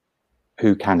around?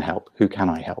 Who can help? Who can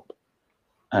I help?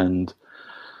 And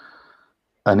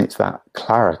it's that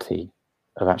clarity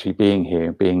of actually being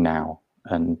here, being now,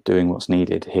 and doing what's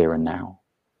needed here and now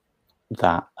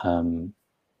that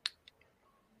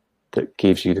that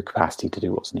gives you the capacity to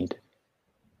do what's needed.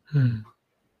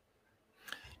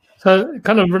 So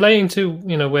kind of relating to,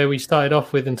 where we started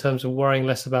off with in terms of worrying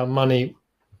less about money,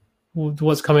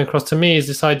 what's coming across to me is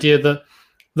this idea that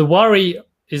the worry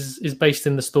is based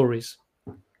in the stories.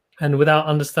 And without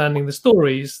understanding the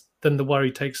stories, then the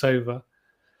worry takes over.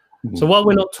 Mm-hmm. So while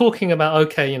we're not talking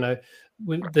about,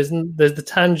 there's the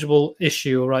tangible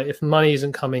issue, right? If money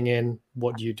isn't coming in,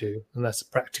 what do you do? And that's a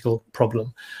practical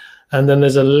problem. And then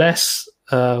there's a less,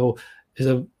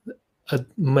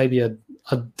 maybe a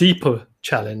deeper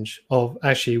challenge of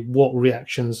actually what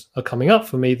reactions are coming up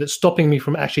for me that's stopping me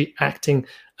from actually acting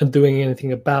and doing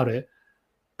anything about it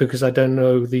because I don't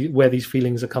know where these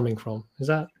feelings are coming from. Is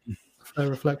that a fair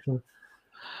reflection?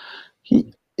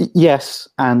 Yes,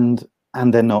 and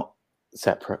they're not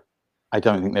separate. I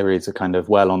don't think there is a kind of,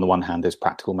 well, on the one hand, there's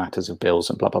practical matters of bills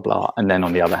and blah, blah, blah. And then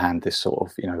on the other hand, this sort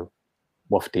of,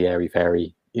 wafty,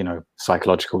 airy-fairy,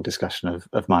 psychological discussion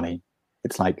of money.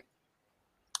 It's like,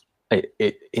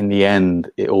 it in the end,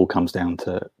 it all comes down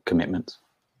to commitments.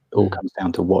 It all comes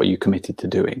down to what you committed to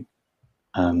doing.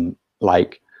 When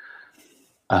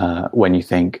you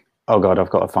think, oh God, I've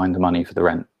got to find the money for the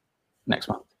rent next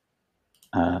month.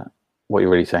 What you're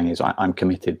really saying is I'm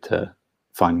committed to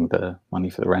finding the money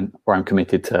for the rent, or I'm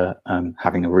committed to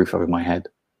having a roof over my head.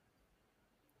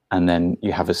 And then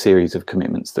you have a series of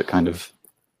commitments that kind of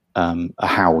are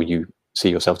how you see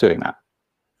yourself doing that.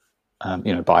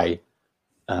 By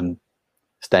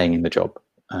staying in the job,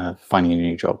 finding a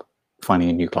new job, finding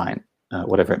a new client,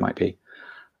 whatever it might be.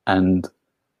 And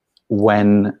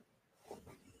when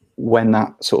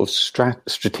that sort of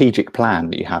strategic plan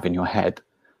that you have in your head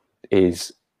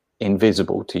is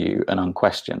invisible to you and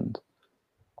unquestioned,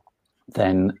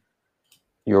 then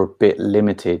you're a bit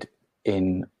limited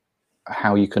in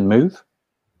how you can move.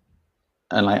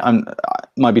 And I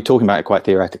might be talking about it quite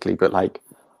theoretically, but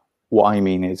what I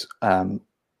mean is,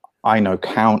 I know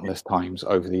countless times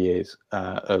over the years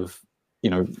of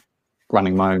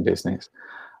running my own business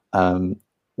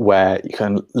where you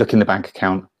can look in the bank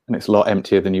account and it's a lot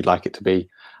emptier than you'd like it to be,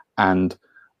 and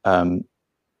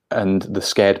the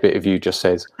scared bit of you just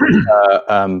says,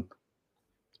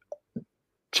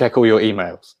 check all your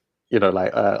emails,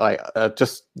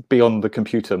 just be on the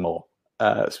computer more,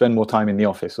 spend more time in the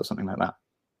office or something like that.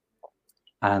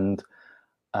 And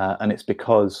it's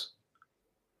because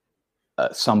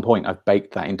at some point I've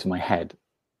baked that into my head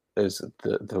as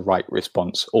the right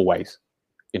response always.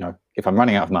 If I'm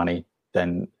running out of money,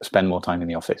 then spend more time in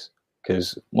the office,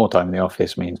 because more time in the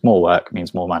office means more work,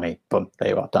 means more money. Boom, there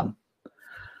you are, done.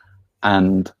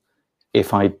 And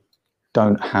if I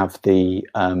don't have the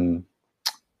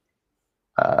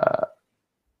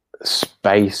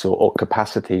space or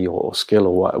capacity or skill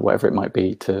or whatever it might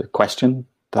be to question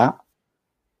that,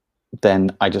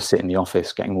 then I just sit in the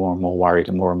office getting more and more worried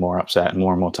and more upset and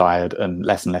more tired and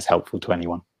less helpful to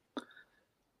anyone.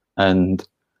 And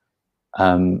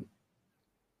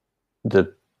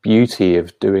the beauty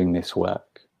of doing this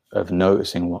work, of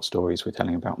noticing what stories we're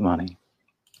telling about money,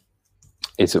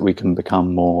 is that we can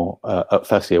become more,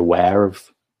 firstly, aware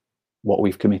of what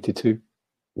we've committed to,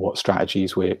 what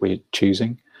strategies we're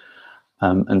choosing,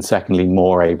 and secondly,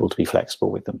 more able to be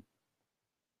flexible with them.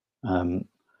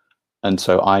 And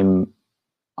so I'm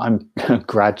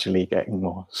gradually getting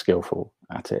more skillful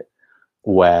at it,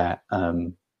 where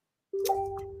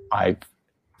I've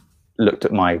looked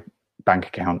at my bank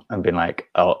account and been like,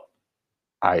 oh,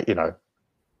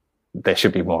 there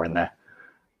should be more in there.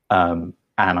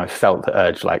 And I felt the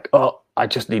urge, like, oh, I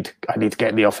need to get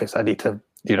in the office. I need to,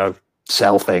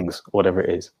 sell things, whatever it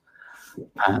is.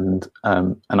 And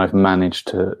I've managed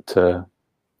to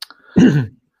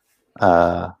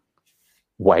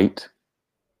wait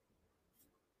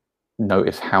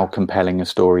notice how compelling a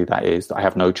story that is, that I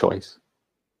have no choice,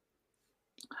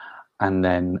 and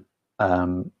then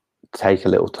take a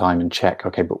little time and check,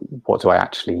 okay, but what do I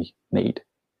actually need?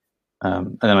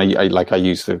 And then I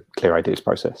use the clear ideas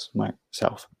process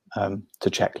myself to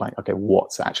check, like, okay,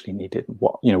 what's actually needed?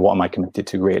 What am I committed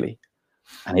to really?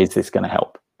 And is this going to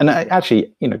help? And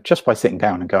actually, just by sitting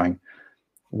down and going,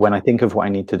 when I think of what I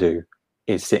need to do,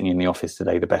 is sitting in the office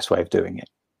today the best way of doing it?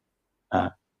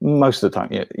 Most of the time,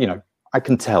 I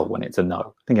can tell when it's a no.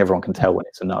 I think everyone can tell when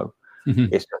it's a no.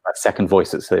 Mm-hmm. It's just that second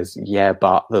voice that says, yeah,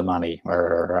 but the money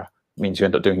means you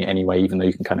end up doing it anyway, even though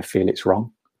you can kind of feel it's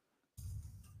wrong.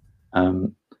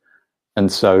 And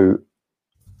so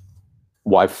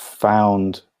what I've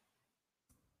found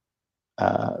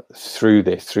through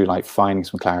like finding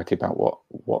some clarity about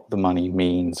what the money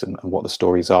means and what the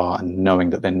stories are, and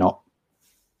knowing that they're not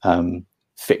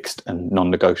fixed and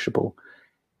non-negotiable,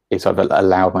 is I've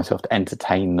allowed myself to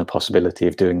entertain the possibility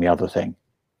of doing the other thing.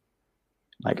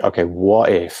 Like, okay, what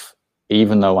if,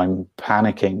 even though I'm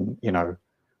panicking,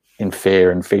 in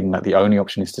fear and feeling like the only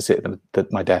option is to sit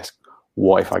at my desk,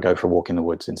 what if I go for a walk in the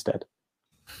woods instead?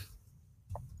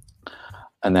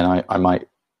 And then I might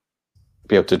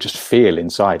be able to just feel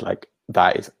inside like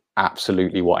that is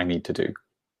absolutely what I need to do,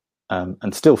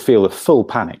 and still feel the full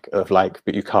panic of like,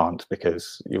 but you can't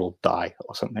because you'll die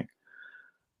or something.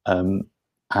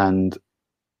 And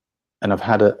I've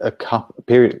had a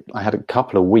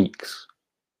couple of weeks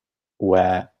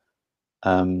where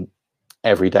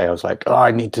every day I was like, oh,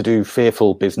 I need to do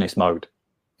fearful business mode,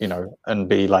 and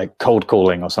be like cold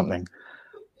calling or something.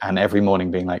 And every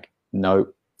morning being like, no,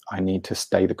 I need to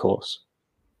stay the course.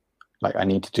 Like, I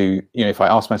need to do, if I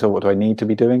ask myself, what do I need to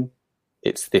be doing?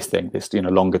 It's this thing, this,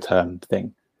 longer term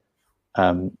thing.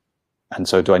 And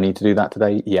so do I need to do that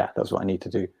today? Yeah, that's what I need to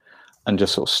do. And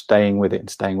just sort of staying with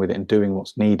it and doing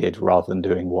what's needed rather than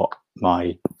doing what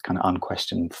my kind of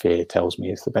unquestioned fear tells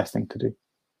me is the best thing to do.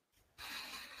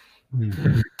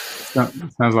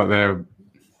 Sounds like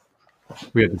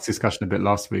we had this discussion a bit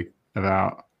last week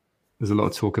about, there's a lot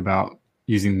of talk about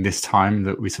using this time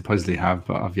that we supposedly have,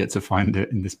 but I've yet to find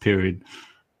it in this period,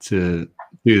 to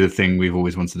do the thing we've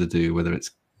always wanted to do, whether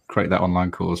it's create that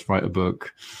online course, write a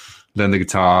book, learn the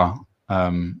guitar.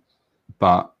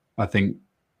 But I think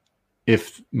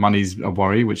if money's a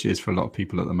worry, which it is for a lot of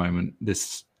people at the moment,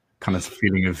 this kind of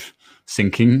feeling of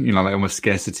sinking, like almost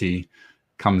scarcity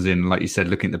comes in. Like you said,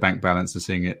 looking at the bank balance and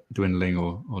seeing it dwindling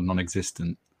or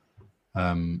non-existent,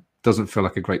 doesn't feel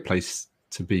like a great place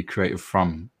to be creative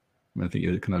from. I think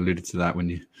you kind of alluded to that when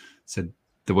you said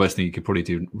the worst thing you could probably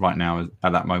do right now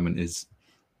at that moment is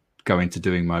go into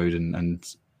doing mode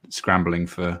and scrambling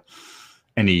for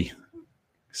any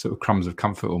sort of crumbs of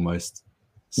comfort almost.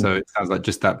 So it sounds like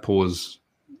just that pause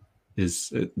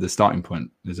is the starting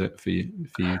point, is it, for you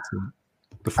to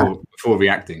before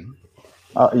reacting?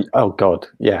 Oh God,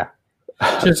 yeah.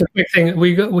 Just a quick thing.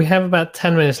 We have about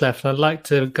 10 minutes left, and I'd like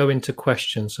to go into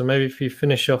questions. So maybe if you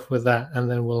finish off with that,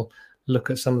 and then we'll look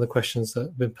at some of the questions that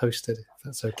have been posted, if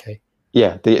that's okay.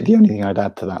 Yeah, the only thing I'd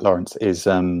add to that, Lawrence, is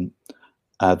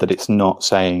that it's not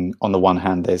saying on the one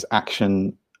hand there's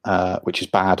action, which is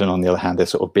bad, and on the other hand there's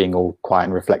sort of being all quiet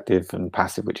and reflective and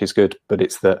passive, which is good. But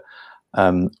it's that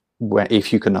where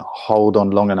if you can hold on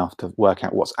long enough to work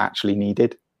out what's actually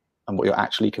needed and what you're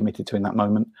actually committed to in that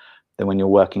moment, then when you're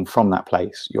working from that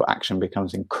place, your action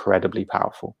becomes incredibly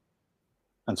powerful.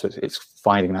 And so it's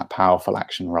finding that powerful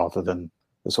action rather than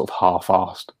the sort of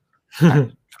half-assed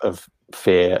act of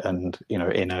fear and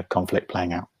inner conflict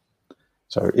playing out.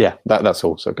 So yeah, that's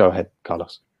all. So go ahead,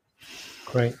 Carlos.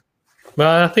 Great.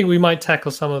 Well, I think we might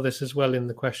tackle some of this as well in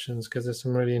the questions, because there's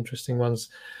some really interesting ones.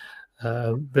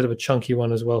 A bit of a chunky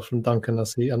one as well from Duncan.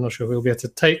 I'm not sure if we'll be able to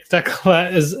tackle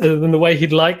that as in the way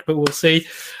he'd like, but we'll see.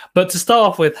 But to start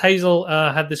off with, Hazel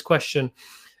had this question: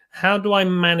 how do I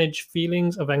manage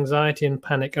feelings of anxiety and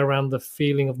panic around the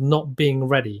feeling of not being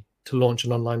ready to launch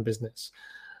an online business?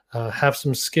 Have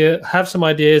some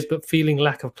ideas, but feeling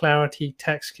lack of clarity,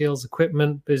 tech skills,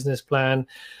 equipment, business plan.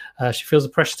 She feels the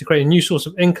pressure to create a new source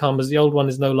of income as the old one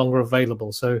is no longer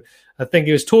available. So I think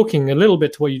he was talking a little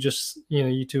bit to what you just,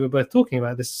 you two were both talking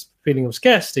about, this feeling of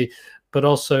scarcity, but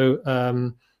also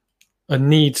a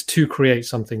need to create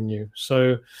something new.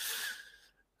 So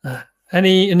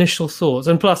any initial thoughts?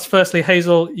 And plus, firstly,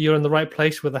 Hazel, you're in the right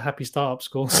place with the Happy Startup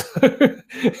School. So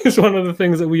it's one of the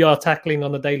things that we are tackling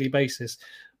on a daily basis.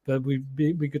 But we'd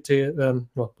be good to,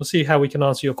 we'll see how we can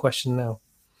answer your question now.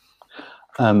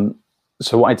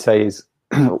 So what I'd say is,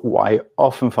 what I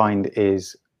often find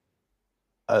is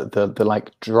the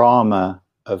like drama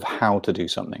of how to do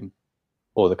something,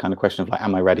 or the kind of question of like,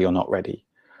 am I ready or not ready,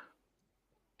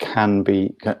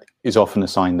 is often a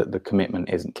sign that the commitment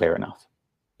isn't clear enough.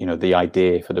 You know, the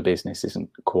idea for the business isn't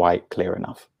quite clear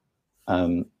enough.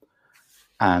 And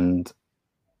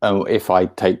if I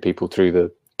take people through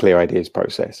the clear ideas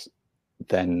process,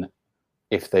 then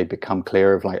if they become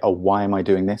clear of like, oh, why am I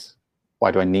doing this? Why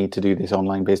do I need to do this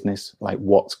online business? Like,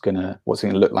 what's it gonna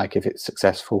look like if it's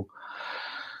successful?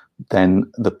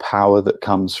 Then the power that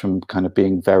comes from kind of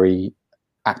being very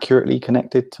accurately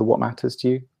connected to what matters to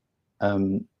you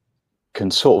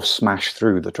can sort of smash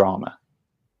through the drama.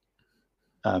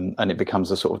 And it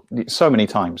becomes a sort of, so many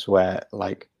times where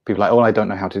like people are like, oh, I don't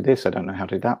know how to do this, I don't know how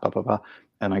to do that, blah, blah, blah.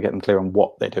 And I get them clear on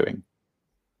what they're doing.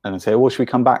 And I say, well, should we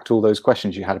come back to all those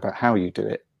questions you had about how you do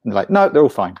it? And they're like, no, they're all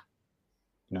fine.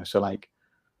 You know, so like,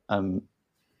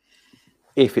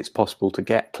 if it's possible to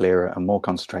get clearer and more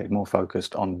concentrated, more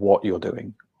focused on what you're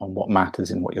doing, on what matters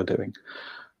in what you're doing,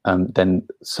 then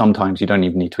sometimes you don't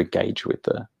even need to engage with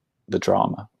the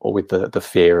drama or with the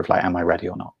fear of like, am I ready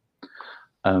or not?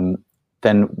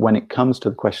 Then when it comes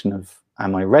to the question of,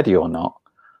 am I ready or not?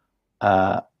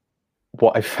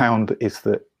 What I found is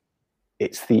that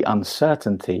it's the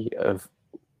uncertainty of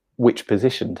which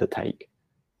position to take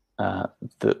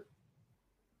that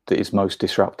is most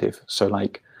disruptive. So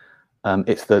like,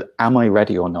 it's the, am I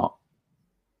ready or not?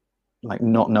 Like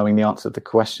not knowing the answer to the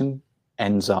question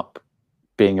ends up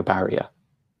being a barrier.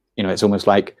 You know, it's almost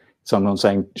like someone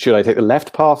saying, should I take the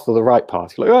left path or the right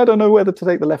path? You're like, oh, I don't know whether to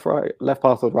take the left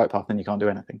path or the right path, then you can't do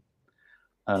anything.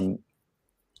 But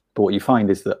what you find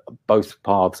is that both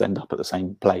paths end up at the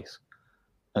same place.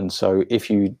 And so if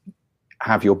you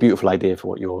have your beautiful idea for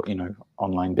what your, you know,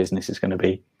 online business is going to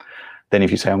be, then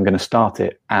if you say, I'm going to start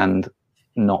it and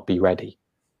not be ready,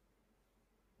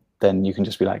 then you can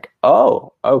just be like,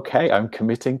 oh, okay, I'm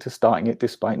committing to starting it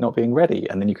despite not being ready.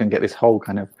 And then you can get this whole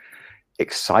kind of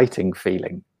exciting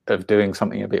feeling of doing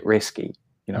something a bit risky,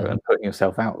 you know, and putting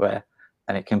yourself out there.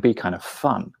 And it can be kind of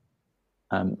fun.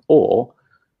 Or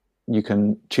you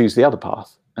can choose the other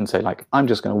path and say, like, I'm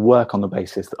just going to work on the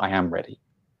basis that I am ready.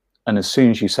 And as soon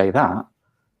as you say that,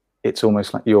 it's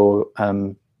almost like you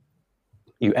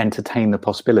entertain the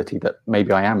possibility that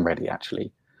maybe I am ready,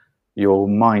 actually. Your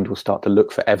mind will start to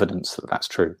look for evidence that that's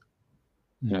true.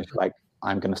 You know, like,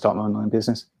 I'm going to start my online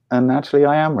business and actually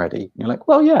I am ready. You're like,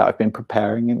 well, yeah, I've been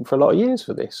preparing for a lot of years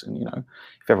for this. And, you know,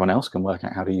 if everyone else can work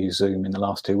out how to use Zoom in the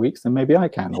last 2 weeks, then maybe I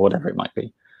can, or whatever it might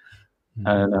be.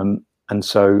 And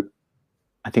so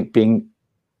I think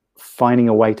finding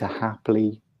a way to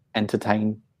happily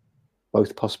entertain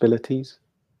both possibilities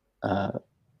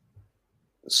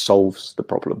solves the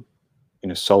problem, you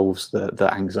know, solves the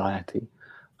anxiety.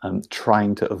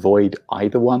 Trying to avoid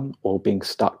either one or being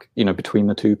stuck, you know, between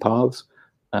the two paths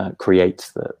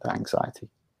creates the anxiety.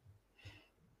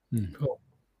 Cool.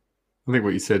 I think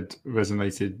what you said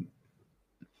resonated.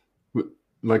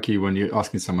 Like you, when you're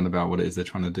asking someone about what it is they're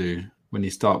trying to do, when you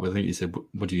start with, I think you said,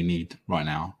 what do you need right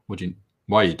now?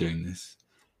 Why are you doing this?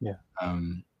 Yeah.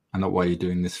 And not why you're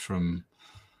doing this from,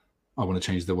 I want to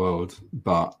change the world,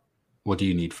 but what do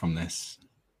you need from this?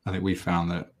 I think we found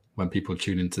that when people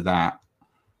tune into that,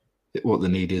 what the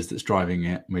need is that's driving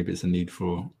it, maybe it's a need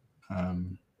for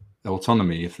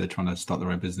autonomy if they're trying to start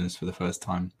their own business for the first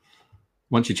time.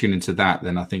 Once you tune into that,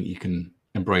 then I think you can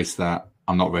embrace that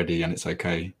I'm not ready and it's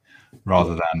okay,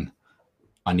 rather than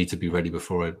I need to be ready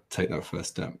before I take that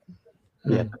first step.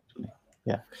 Yeah,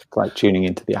 yeah. It's like tuning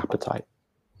into the appetite.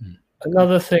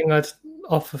 Another thing I'd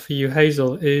offer for you,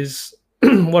 Hazel, is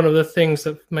one of the things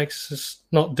that makes us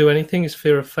not do anything is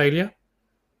fear of failure.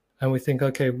 And we think,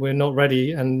 okay, we're not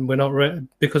ready, and we're not ready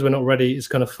because we're not ready. It's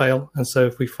going to fail, and so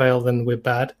if we fail, then we're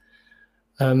bad.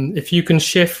 If you can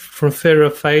shift from fear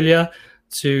of failure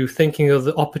to thinking of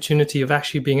the opportunity of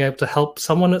actually being able to help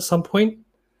someone at some point,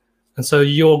 and so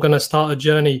you're going to start a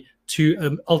journey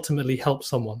to ultimately help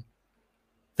someone,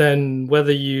 then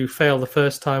whether you fail the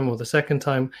first time or the second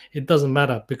time, it doesn't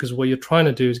matter, because what you're trying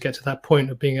to do is get to that point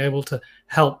of being able to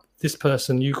help this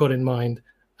person you got in mind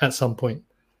at some point.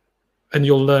 And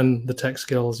you'll learn the tech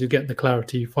skills, you get the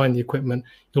clarity, you find the equipment,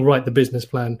 you'll write the business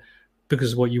plan,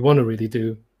 because what you want to really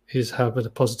do is have a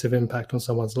positive impact on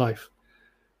someone's life.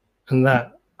 And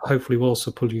that hopefully will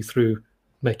also pull you through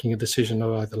making a decision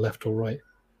of either left or right.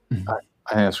 I think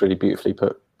that's really beautifully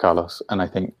put, Carlos. And I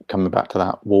think coming back to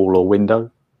that wall or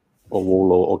window, or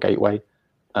wall or gateway,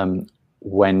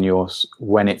 when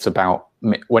it's about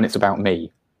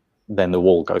me, then the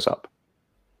wall goes up.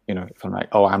 You know, if I'm like,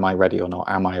 oh, am I ready or not?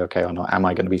 Am I okay or not? Am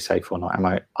I going to be safe or not?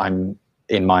 I'm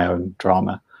in my own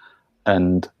drama.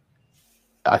 And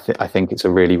I think it's a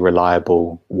really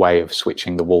reliable way of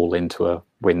switching the wall into a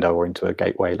window or into a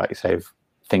gateway, like you say, of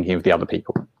thinking of the other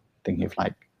people, thinking of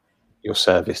like, your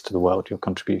service to the world, your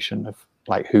contribution of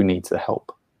like who needs the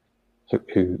help,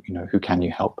 who can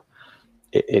you help.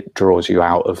 It draws you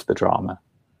out of the drama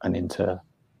and into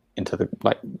the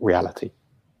like reality.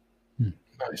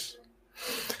 Nice.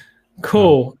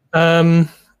 Cool.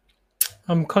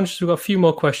 I'm conscious we've got a few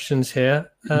more questions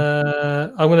here.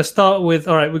 I'm going to start with,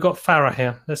 all right, we've got Farah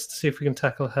here. Let's see if we can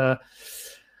tackle her.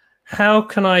 How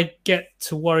can I get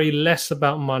to worry less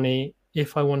about money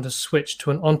if I want to switch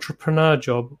to an entrepreneur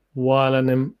job while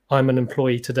I'm an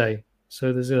employee today?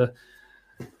 So there's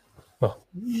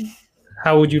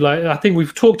how would you like? I think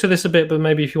we've talked to this a bit, but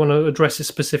maybe if you want to address it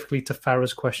specifically to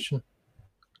Farah's question.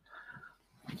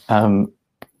 I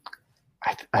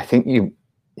think you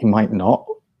might not.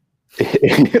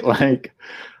 Like,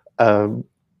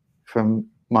 from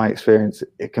my experience,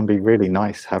 it can be really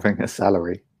nice having a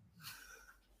salary.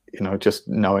 Just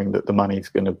knowing that the money's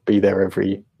going to be there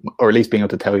or at least being able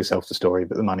to tell yourself the story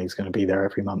that the money's going to be there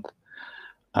every month.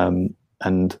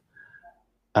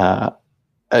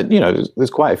 There's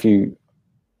quite a few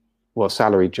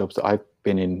salaried jobs that I've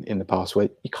been in the past where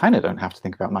you kind of don't have to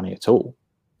think about money at all.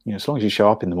 As long as you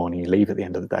show up in the morning, you leave at the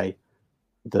end of the day,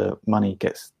 the money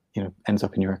ends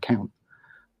up in your account.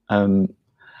 And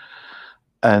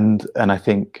I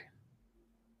think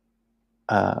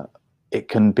it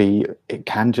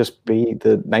can just be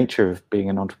the nature of being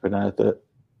an entrepreneur that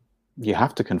you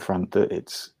have to confront that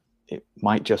it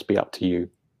might just be up to you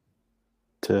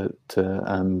to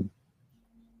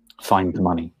find the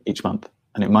money each month,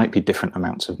 and it might be different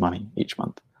amounts of money each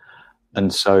month.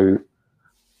 And so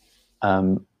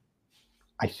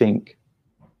I think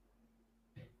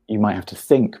you might have to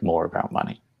think more about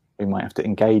money. You might have to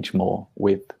engage more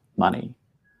with money.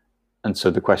 And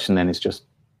so the question then is just,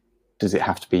 does it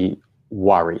have to be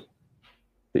worry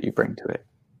that you bring to it?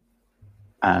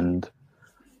 And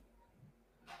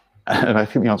I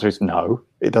think the answer is no,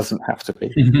 it doesn't have to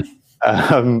be.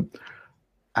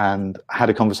 And I had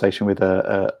a conversation with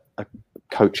a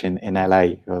coach in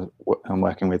LA who I'm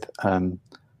working with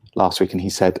last week, and he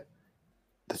said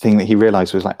the thing that he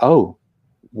realized was like, oh,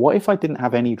 what if I didn't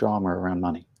have any drama around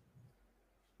money?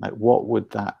 Like, what would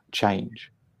that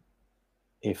change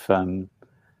if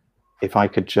I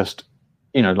could just,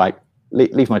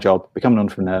 leave my job, become an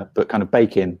entrepreneur, but kind of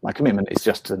bake in my commitment is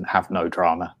just to have no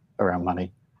drama around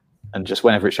money, and just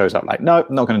whenever it shows up, like, no,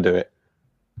 I'm not going to do it,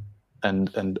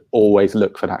 and always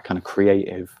look for that kind of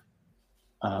creative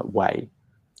way.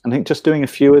 I think just doing a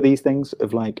few of these things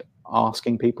of like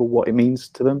asking people what it means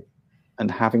to them and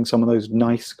having some of those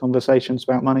nice conversations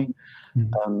about money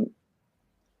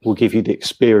will give you the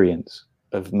experience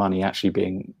of money actually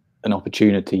being an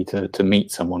opportunity to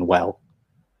meet someone well,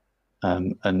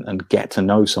 and get to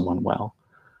know someone well.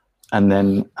 And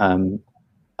then and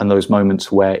those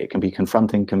moments where it can be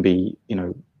confronting can be,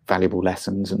 valuable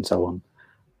lessons and so on.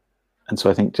 And so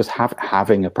I think just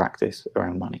having a practice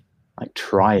around money, like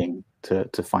trying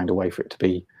to find a way for it to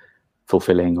be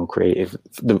fulfilling or creative,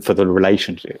 for the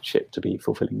relationship to be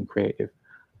fulfilling and creative,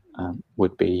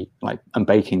 would be like, and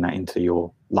baking that into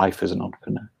your life as an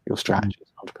entrepreneur, your strategy as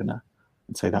an entrepreneur,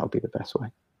 and say that would be the best way.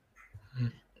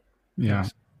 Yeah,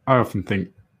 I often think,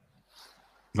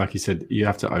 like you said, you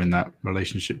have to own that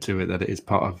relationship to it, that it is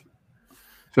part of.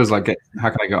 Feels like how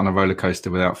can I get on a roller coaster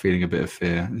without feeling a bit of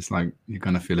fear? It's like you're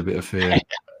going to feel a bit of fear.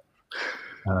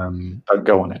 Don't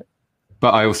go on it.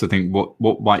 But I also think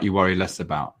what might you worry less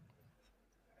about?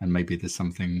 And maybe there's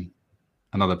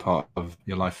another part of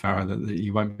your life, Farah, that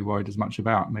you won't be worried as much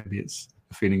about. Maybe it's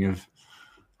a feeling of,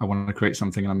 I want to create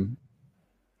something and I'm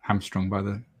hamstrung by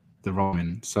the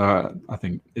wrong. So I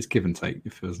think it's give and take,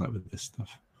 it feels like, with this stuff.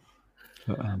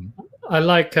 But, I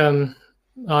like,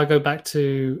 I'll go back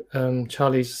to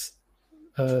Charlie's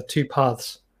two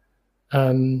paths.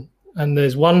 And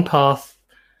there's one path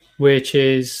which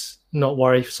is not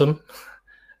worrisome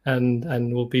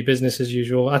and will be business as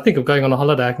usual. I think of going on a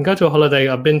holiday. I can go to a holiday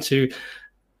I've been to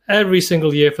every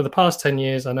single year for the past 10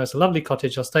 years. I know it's a lovely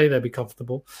cottage. I'll stay there, be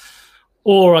comfortable.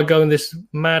 Or I go on this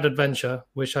mad adventure,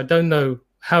 which I don't know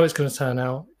how it's going to turn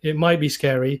out. It might be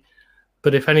scary,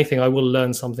 but if anything, I will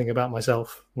learn something about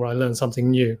myself, or I learn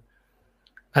something new.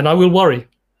 And I will worry,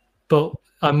 but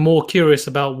I'm more curious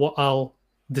about what I'll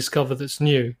discover that's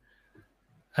new.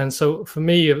 And so for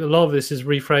me, a lot of this is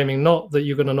reframing, not that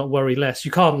you're going to not worry less.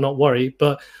 You can't not worry,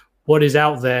 but what is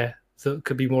out there that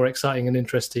could be more exciting and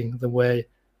interesting than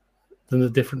the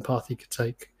different path you could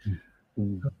take.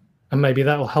 Mm. And maybe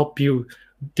that will help you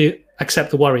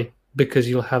accept the worry because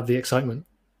you'll have the excitement.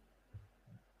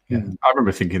 Yeah, I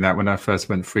remember thinking that when I first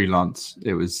went freelance,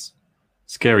 it was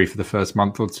scary for the first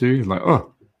month or two. Like,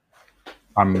 oh,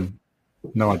 I'm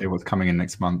no idea what's coming in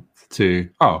next month. To,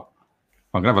 oh,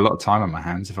 I'm going to have a lot of time on my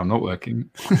hands if I'm not working.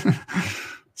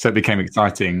 So it became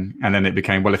exciting. And then it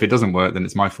became, well, if it doesn't work, then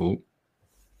it's my fault.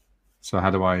 So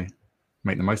how do I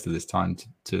make the most of this time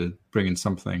to bring in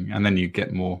something? And then you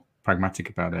get more pragmatic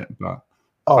about it. But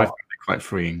I find it quite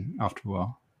freeing after a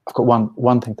while. I've got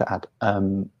one thing to add.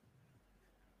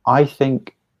 I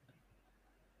think,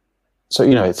 so,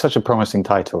 you know, it's such a promising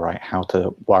title, right? How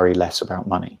to worry less about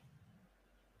money.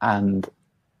 And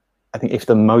I think if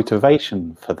the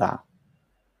motivation for that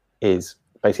is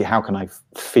basically how can I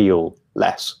feel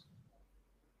less,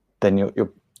 then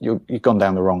you've gone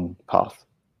down the wrong path.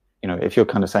 You know, if you're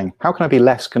kind of saying, how can I be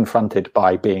less confronted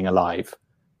by being alive?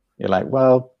 You're like,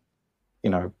 well, you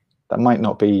know, that might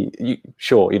not be,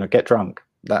 sure, you know, get drunk.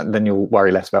 Then you'll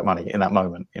worry less about money in that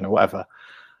moment, you know, whatever.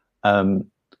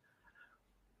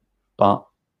 But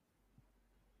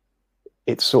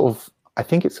it's sort of, I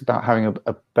think it's about having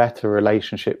a better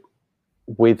relationship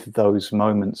with those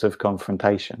moments of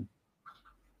confrontation.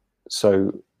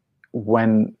 So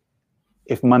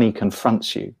if money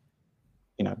confronts you,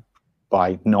 you know,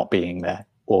 by not being there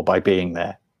or by being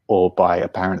there or by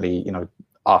apparently, you know,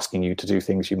 asking you to do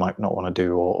things you might not want to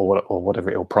do or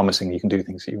whatever, or promising you can do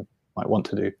things you might want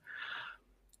to do,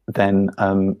 then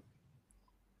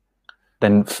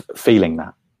feeling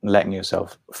that, letting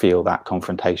yourself feel that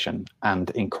confrontation and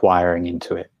inquiring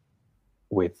into it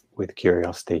with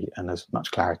curiosity and as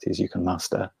much clarity as you can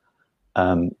muster,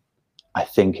 I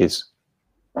think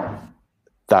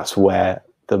that's where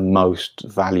the most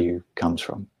value comes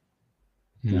from.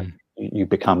 You know, you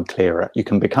become clearer. You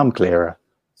can become clearer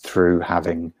through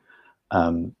having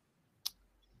a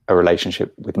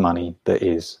relationship with money that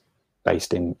is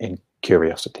based in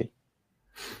curiosity.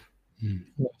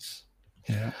 Yes.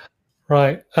 Yeah.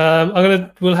 Right.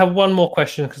 We'll have one more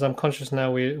question because I'm conscious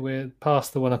now we're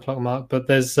past the 1 o'clock mark, but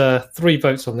there's 3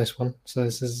 votes on this one. So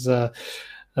this is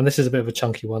and this is a bit of a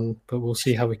chunky one, but we'll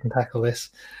see how we can tackle this.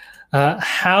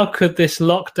 How could this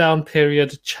lockdown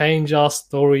period change our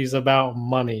stories about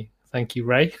money? Thank you,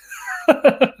 Ray.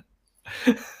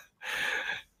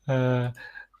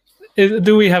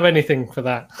 Do we have anything for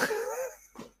that?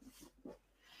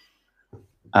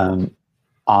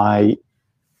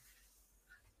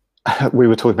 We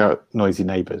were talking about noisy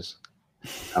neighbors,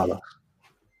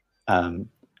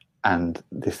 and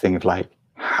this thing of like,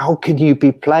 how can you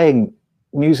be playing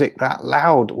music that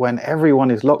loud when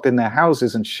everyone is locked in their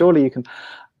houses? And surely you can.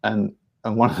 And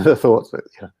one of the thoughts that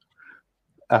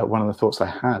I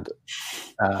had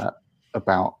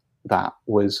about that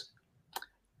was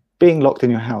being locked in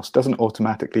your house doesn't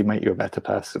automatically make you a better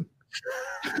person,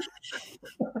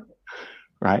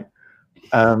 right?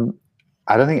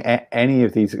 I don't think any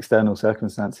of these external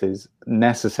circumstances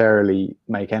necessarily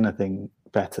make anything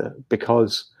better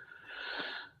because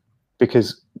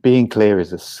being clear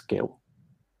is a skill.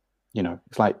 You know,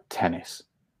 it's like tennis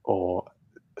or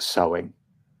sewing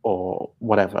or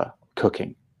whatever,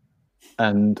 cooking,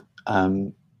 and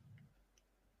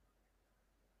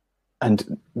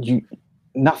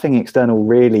nothing external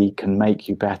really can make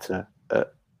you better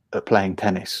at playing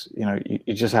tennis. You know,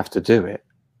 you just have to do it,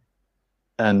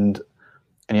 and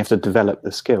you have to develop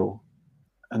the skill.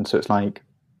 And so it's like,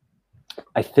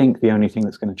 I think the only thing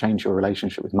that's going to change your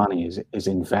relationship with money is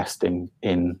investing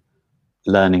in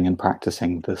learning and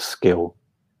practicing the skill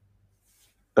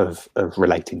of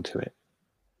relating to it,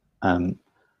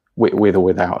 with or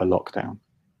without a lockdown.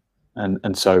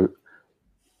 And so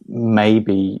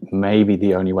maybe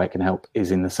the only way it can help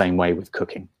is in the same way with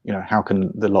cooking. You know, how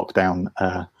can the lockdown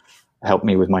help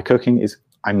me with my cooking? Is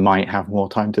I might have more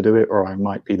time to do it, or I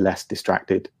might be less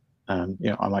distracted. You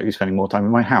know, I might be spending more time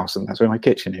in my house, and that's where my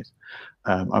kitchen is.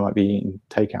 I might be eating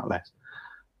takeout less,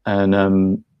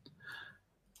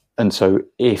 and so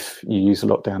if you use the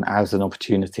lockdown as an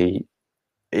opportunity,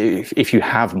 if you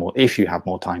have more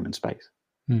time and space,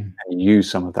 and you use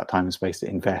some of that time and space to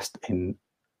invest in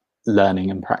learning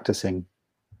and practicing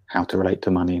how to relate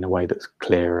to money in a way that's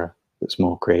clearer, that's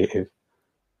more creative,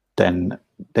 then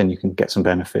you can get some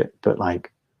benefit. But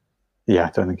like, yeah,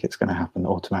 I don't think it's going to happen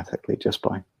automatically just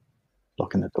by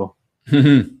locking the door.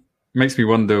 Makes me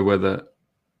wonder whether,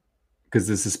 because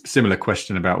there's a similar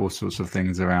question about all sorts of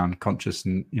things around conscious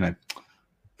and, you know,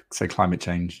 say climate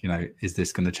change, you know, is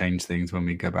this going to change things when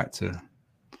we go back to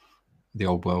the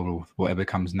old world or whatever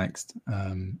comes next?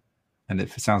 And it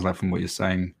sounds like from what you're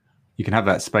saying, you can have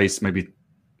that space maybe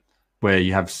where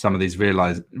you have some of these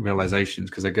realizations,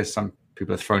 because I guess some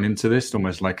people are thrown into this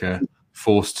almost like a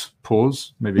forced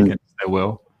pause, maybe against their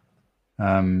will.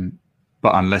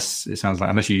 But unless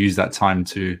you use that time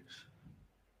to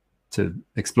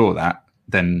explore that,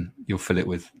 then you'll fill it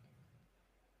with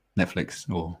Netflix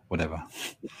or whatever.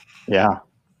 Yeah.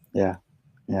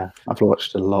 Yeah, I've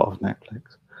watched a lot of Netflix.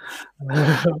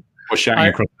 Or shouting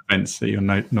across the fence at your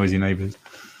noisy neighbours.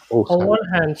 Also, on one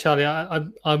hand, Charlie,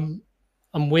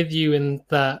 I'm with you in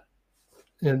that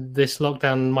this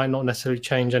lockdown might not necessarily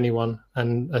change anyone,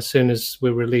 and as soon as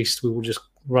we're released, we will just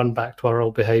run back to our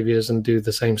old behaviours and do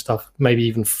the same stuff, maybe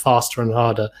even faster and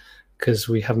harder, because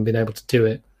we haven't been able to do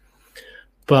it.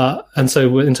 And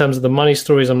so in terms of the money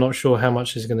stories, I'm not sure how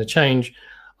much is going to change.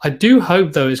 I do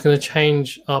hope, though, it's going to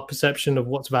change our perception of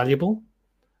what's valuable.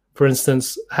 For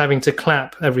instance, having to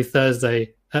clap every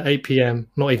Thursday at 8 p.m.,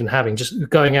 not even having, just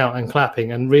going out and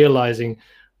clapping and realizing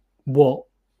what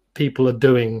people are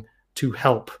doing to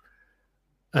help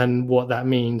and what that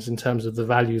means in terms of the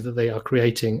value that they are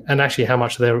creating and actually how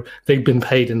much they've been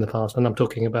paid in the past. And I'm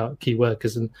talking about key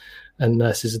workers and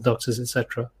nurses and doctors,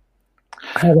 etc.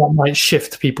 How that might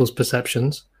shift people's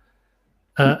perceptions.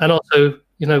 And also,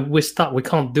 we're stuck. We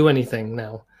can't do anything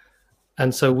now.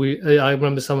 And so I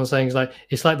remember someone saying,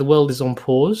 it's like the world is on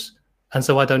pause, and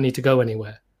so I don't need to go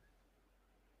anywhere.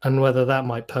 And whether that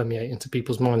might permeate into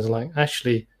people's minds,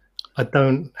 actually, I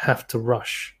don't have to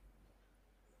rush.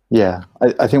 Yeah,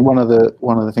 I think one of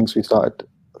the things we started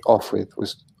off with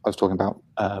was I was talking about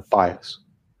bias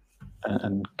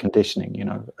and conditioning.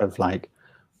 Of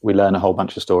we learn a whole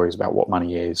bunch of stories about what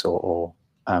money is, or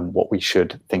what we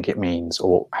should think it means,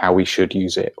 or how we should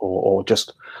use it, or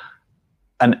just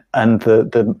and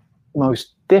the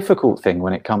most difficult thing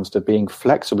when it comes to being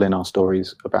flexible in our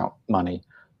stories about money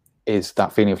is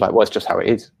that feeling of it's just how it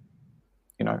is,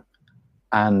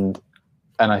 and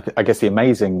I guess the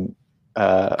amazing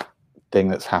thing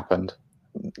that's happened,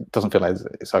 it doesn't feel like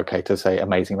it's okay to say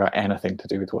amazing about anything to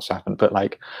do with what's happened, but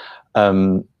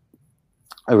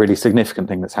a really significant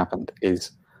thing that's happened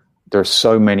is there are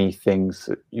so many things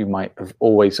that you might have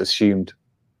always assumed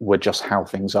were just how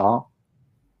things are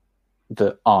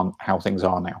that aren't how things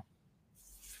are now.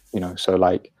 So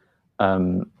with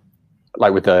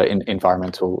the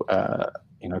environmental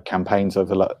campaigns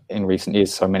in recent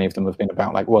years, so many of them have been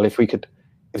about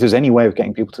if there's any way of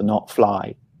getting people to not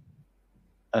fly,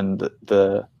 and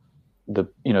the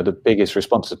biggest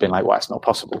response has been well, it's not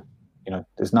possible.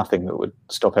 There's nothing that would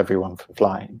stop everyone from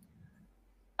flying,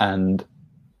 and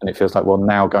it feels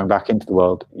now going back into the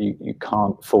world, you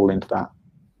can't fall into that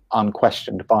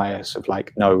unquestioned bias of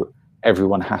no,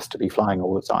 everyone has to be flying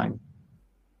all the time,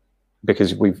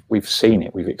 because we've seen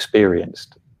it, we've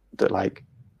experienced that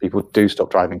people do stop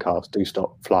driving cars, do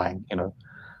stop flying.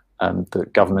 The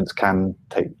governments can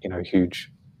take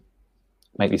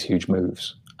make these huge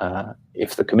moves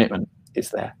if the commitment is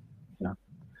there.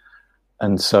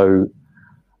 And so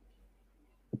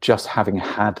just having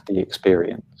had the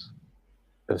experience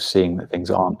of seeing that things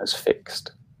aren't as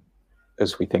fixed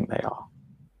as we think they are,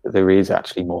 that there is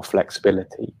actually more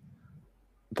flexibility,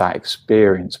 that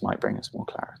experience might bring us more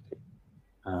clarity.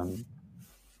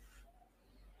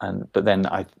 But then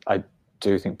I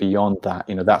do think beyond that,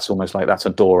 that's almost that's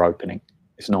a door opening.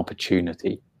 It's an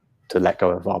opportunity to let go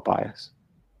of our bias.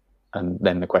 And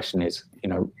then the question is,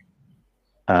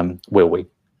 will we?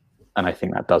 And I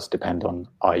think that does depend on,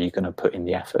 are you going to put in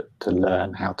the effort to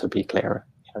learn how to be clearer,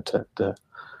 to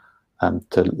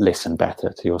listen better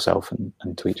to yourself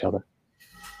and to each other.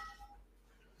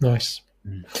 Nice.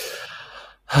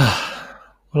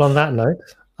 Well, on that note,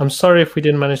 I'm sorry if we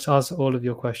didn't manage to answer all of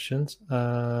your questions,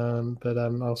 but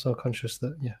I'm also conscious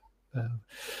that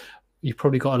you've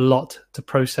probably got a lot to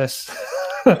process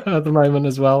at the moment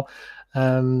as well.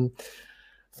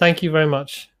 Thank you very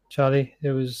much, Charlie. It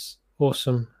was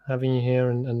awesome having you here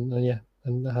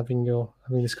and having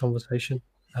this conversation.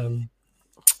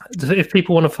 If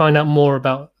people want to find out more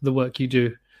about the work you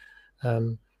do,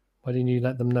 why don't you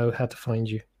let them know how to find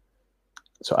you?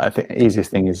 So I think the easiest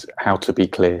thing is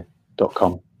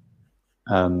howtobeclear.com.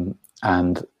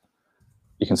 And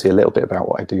you can see a little bit about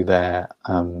what I do there,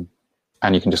 and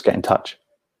you can just get in touch.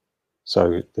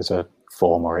 So there's a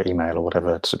form or an email or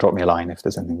whatever to drop me a line if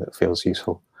there's anything that feels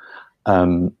useful.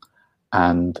 And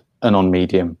on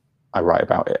Medium, I write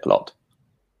about it a lot,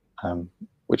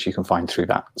 which you can find through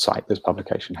that site. There's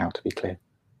publication, How to Be Clear.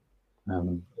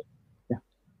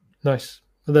 Nice.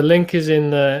 The link is in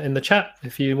the chat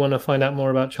if you want to find out more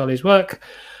about Charlie's work.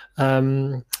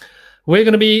 We're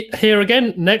going to be here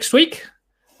again next week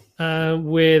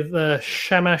with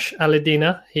Shamash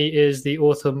Alidina. He is the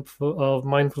author of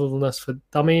Mindfulness for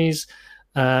Dummies.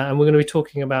 And we're going to be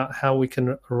talking about how we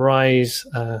can rise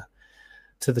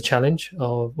to the challenge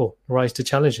rise to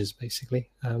challenges,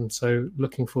 basically. So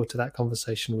looking forward to that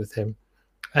conversation with him.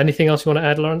 Anything else you want to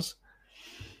add, Lawrence?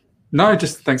 No,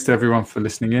 just thanks to everyone for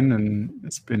listening in, and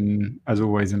it's been, as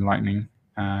always, enlightening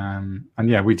And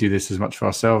yeah, we do this as much for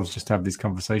ourselves, just to have these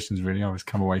conversations. Really, I always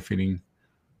come away feeling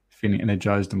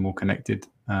energized and more connected.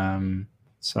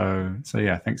 So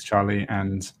yeah, thanks, Charlie,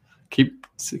 and keep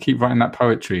writing that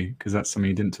poetry, because that's something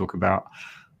you didn't talk about.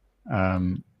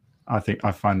 I think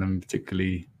I find them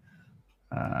particularly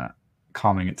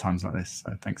calming at times like this.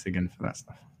 So thanks again for that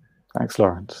stuff. Thanks,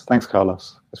 Lawrence. Thanks,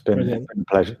 Carlos. It's been Brilliant. a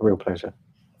pleasure, real pleasure.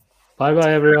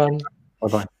 Bye-bye, everyone.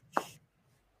 Bye-bye.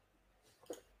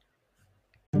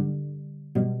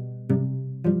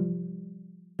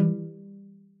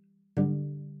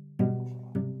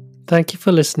 Thank you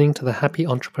for listening to the Happy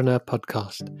Entrepreneur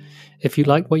podcast. If you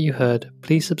like what you heard,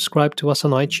 please subscribe to us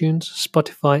on iTunes,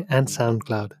 Spotify, and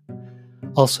SoundCloud.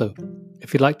 Also,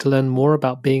 if you'd like to learn more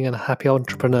about being a happy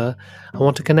entrepreneur and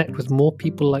want to connect with more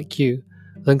people like you,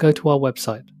 then go to our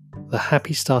website,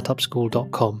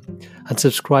 thehappystartupschool.com, and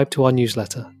subscribe to our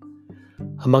newsletter.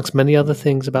 Amongst many other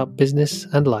things about business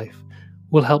and life,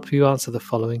 we'll help you answer the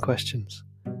following questions.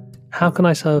 How can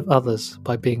I serve others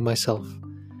by being myself?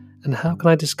 And how can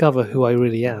I discover who I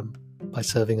really am by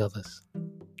serving others?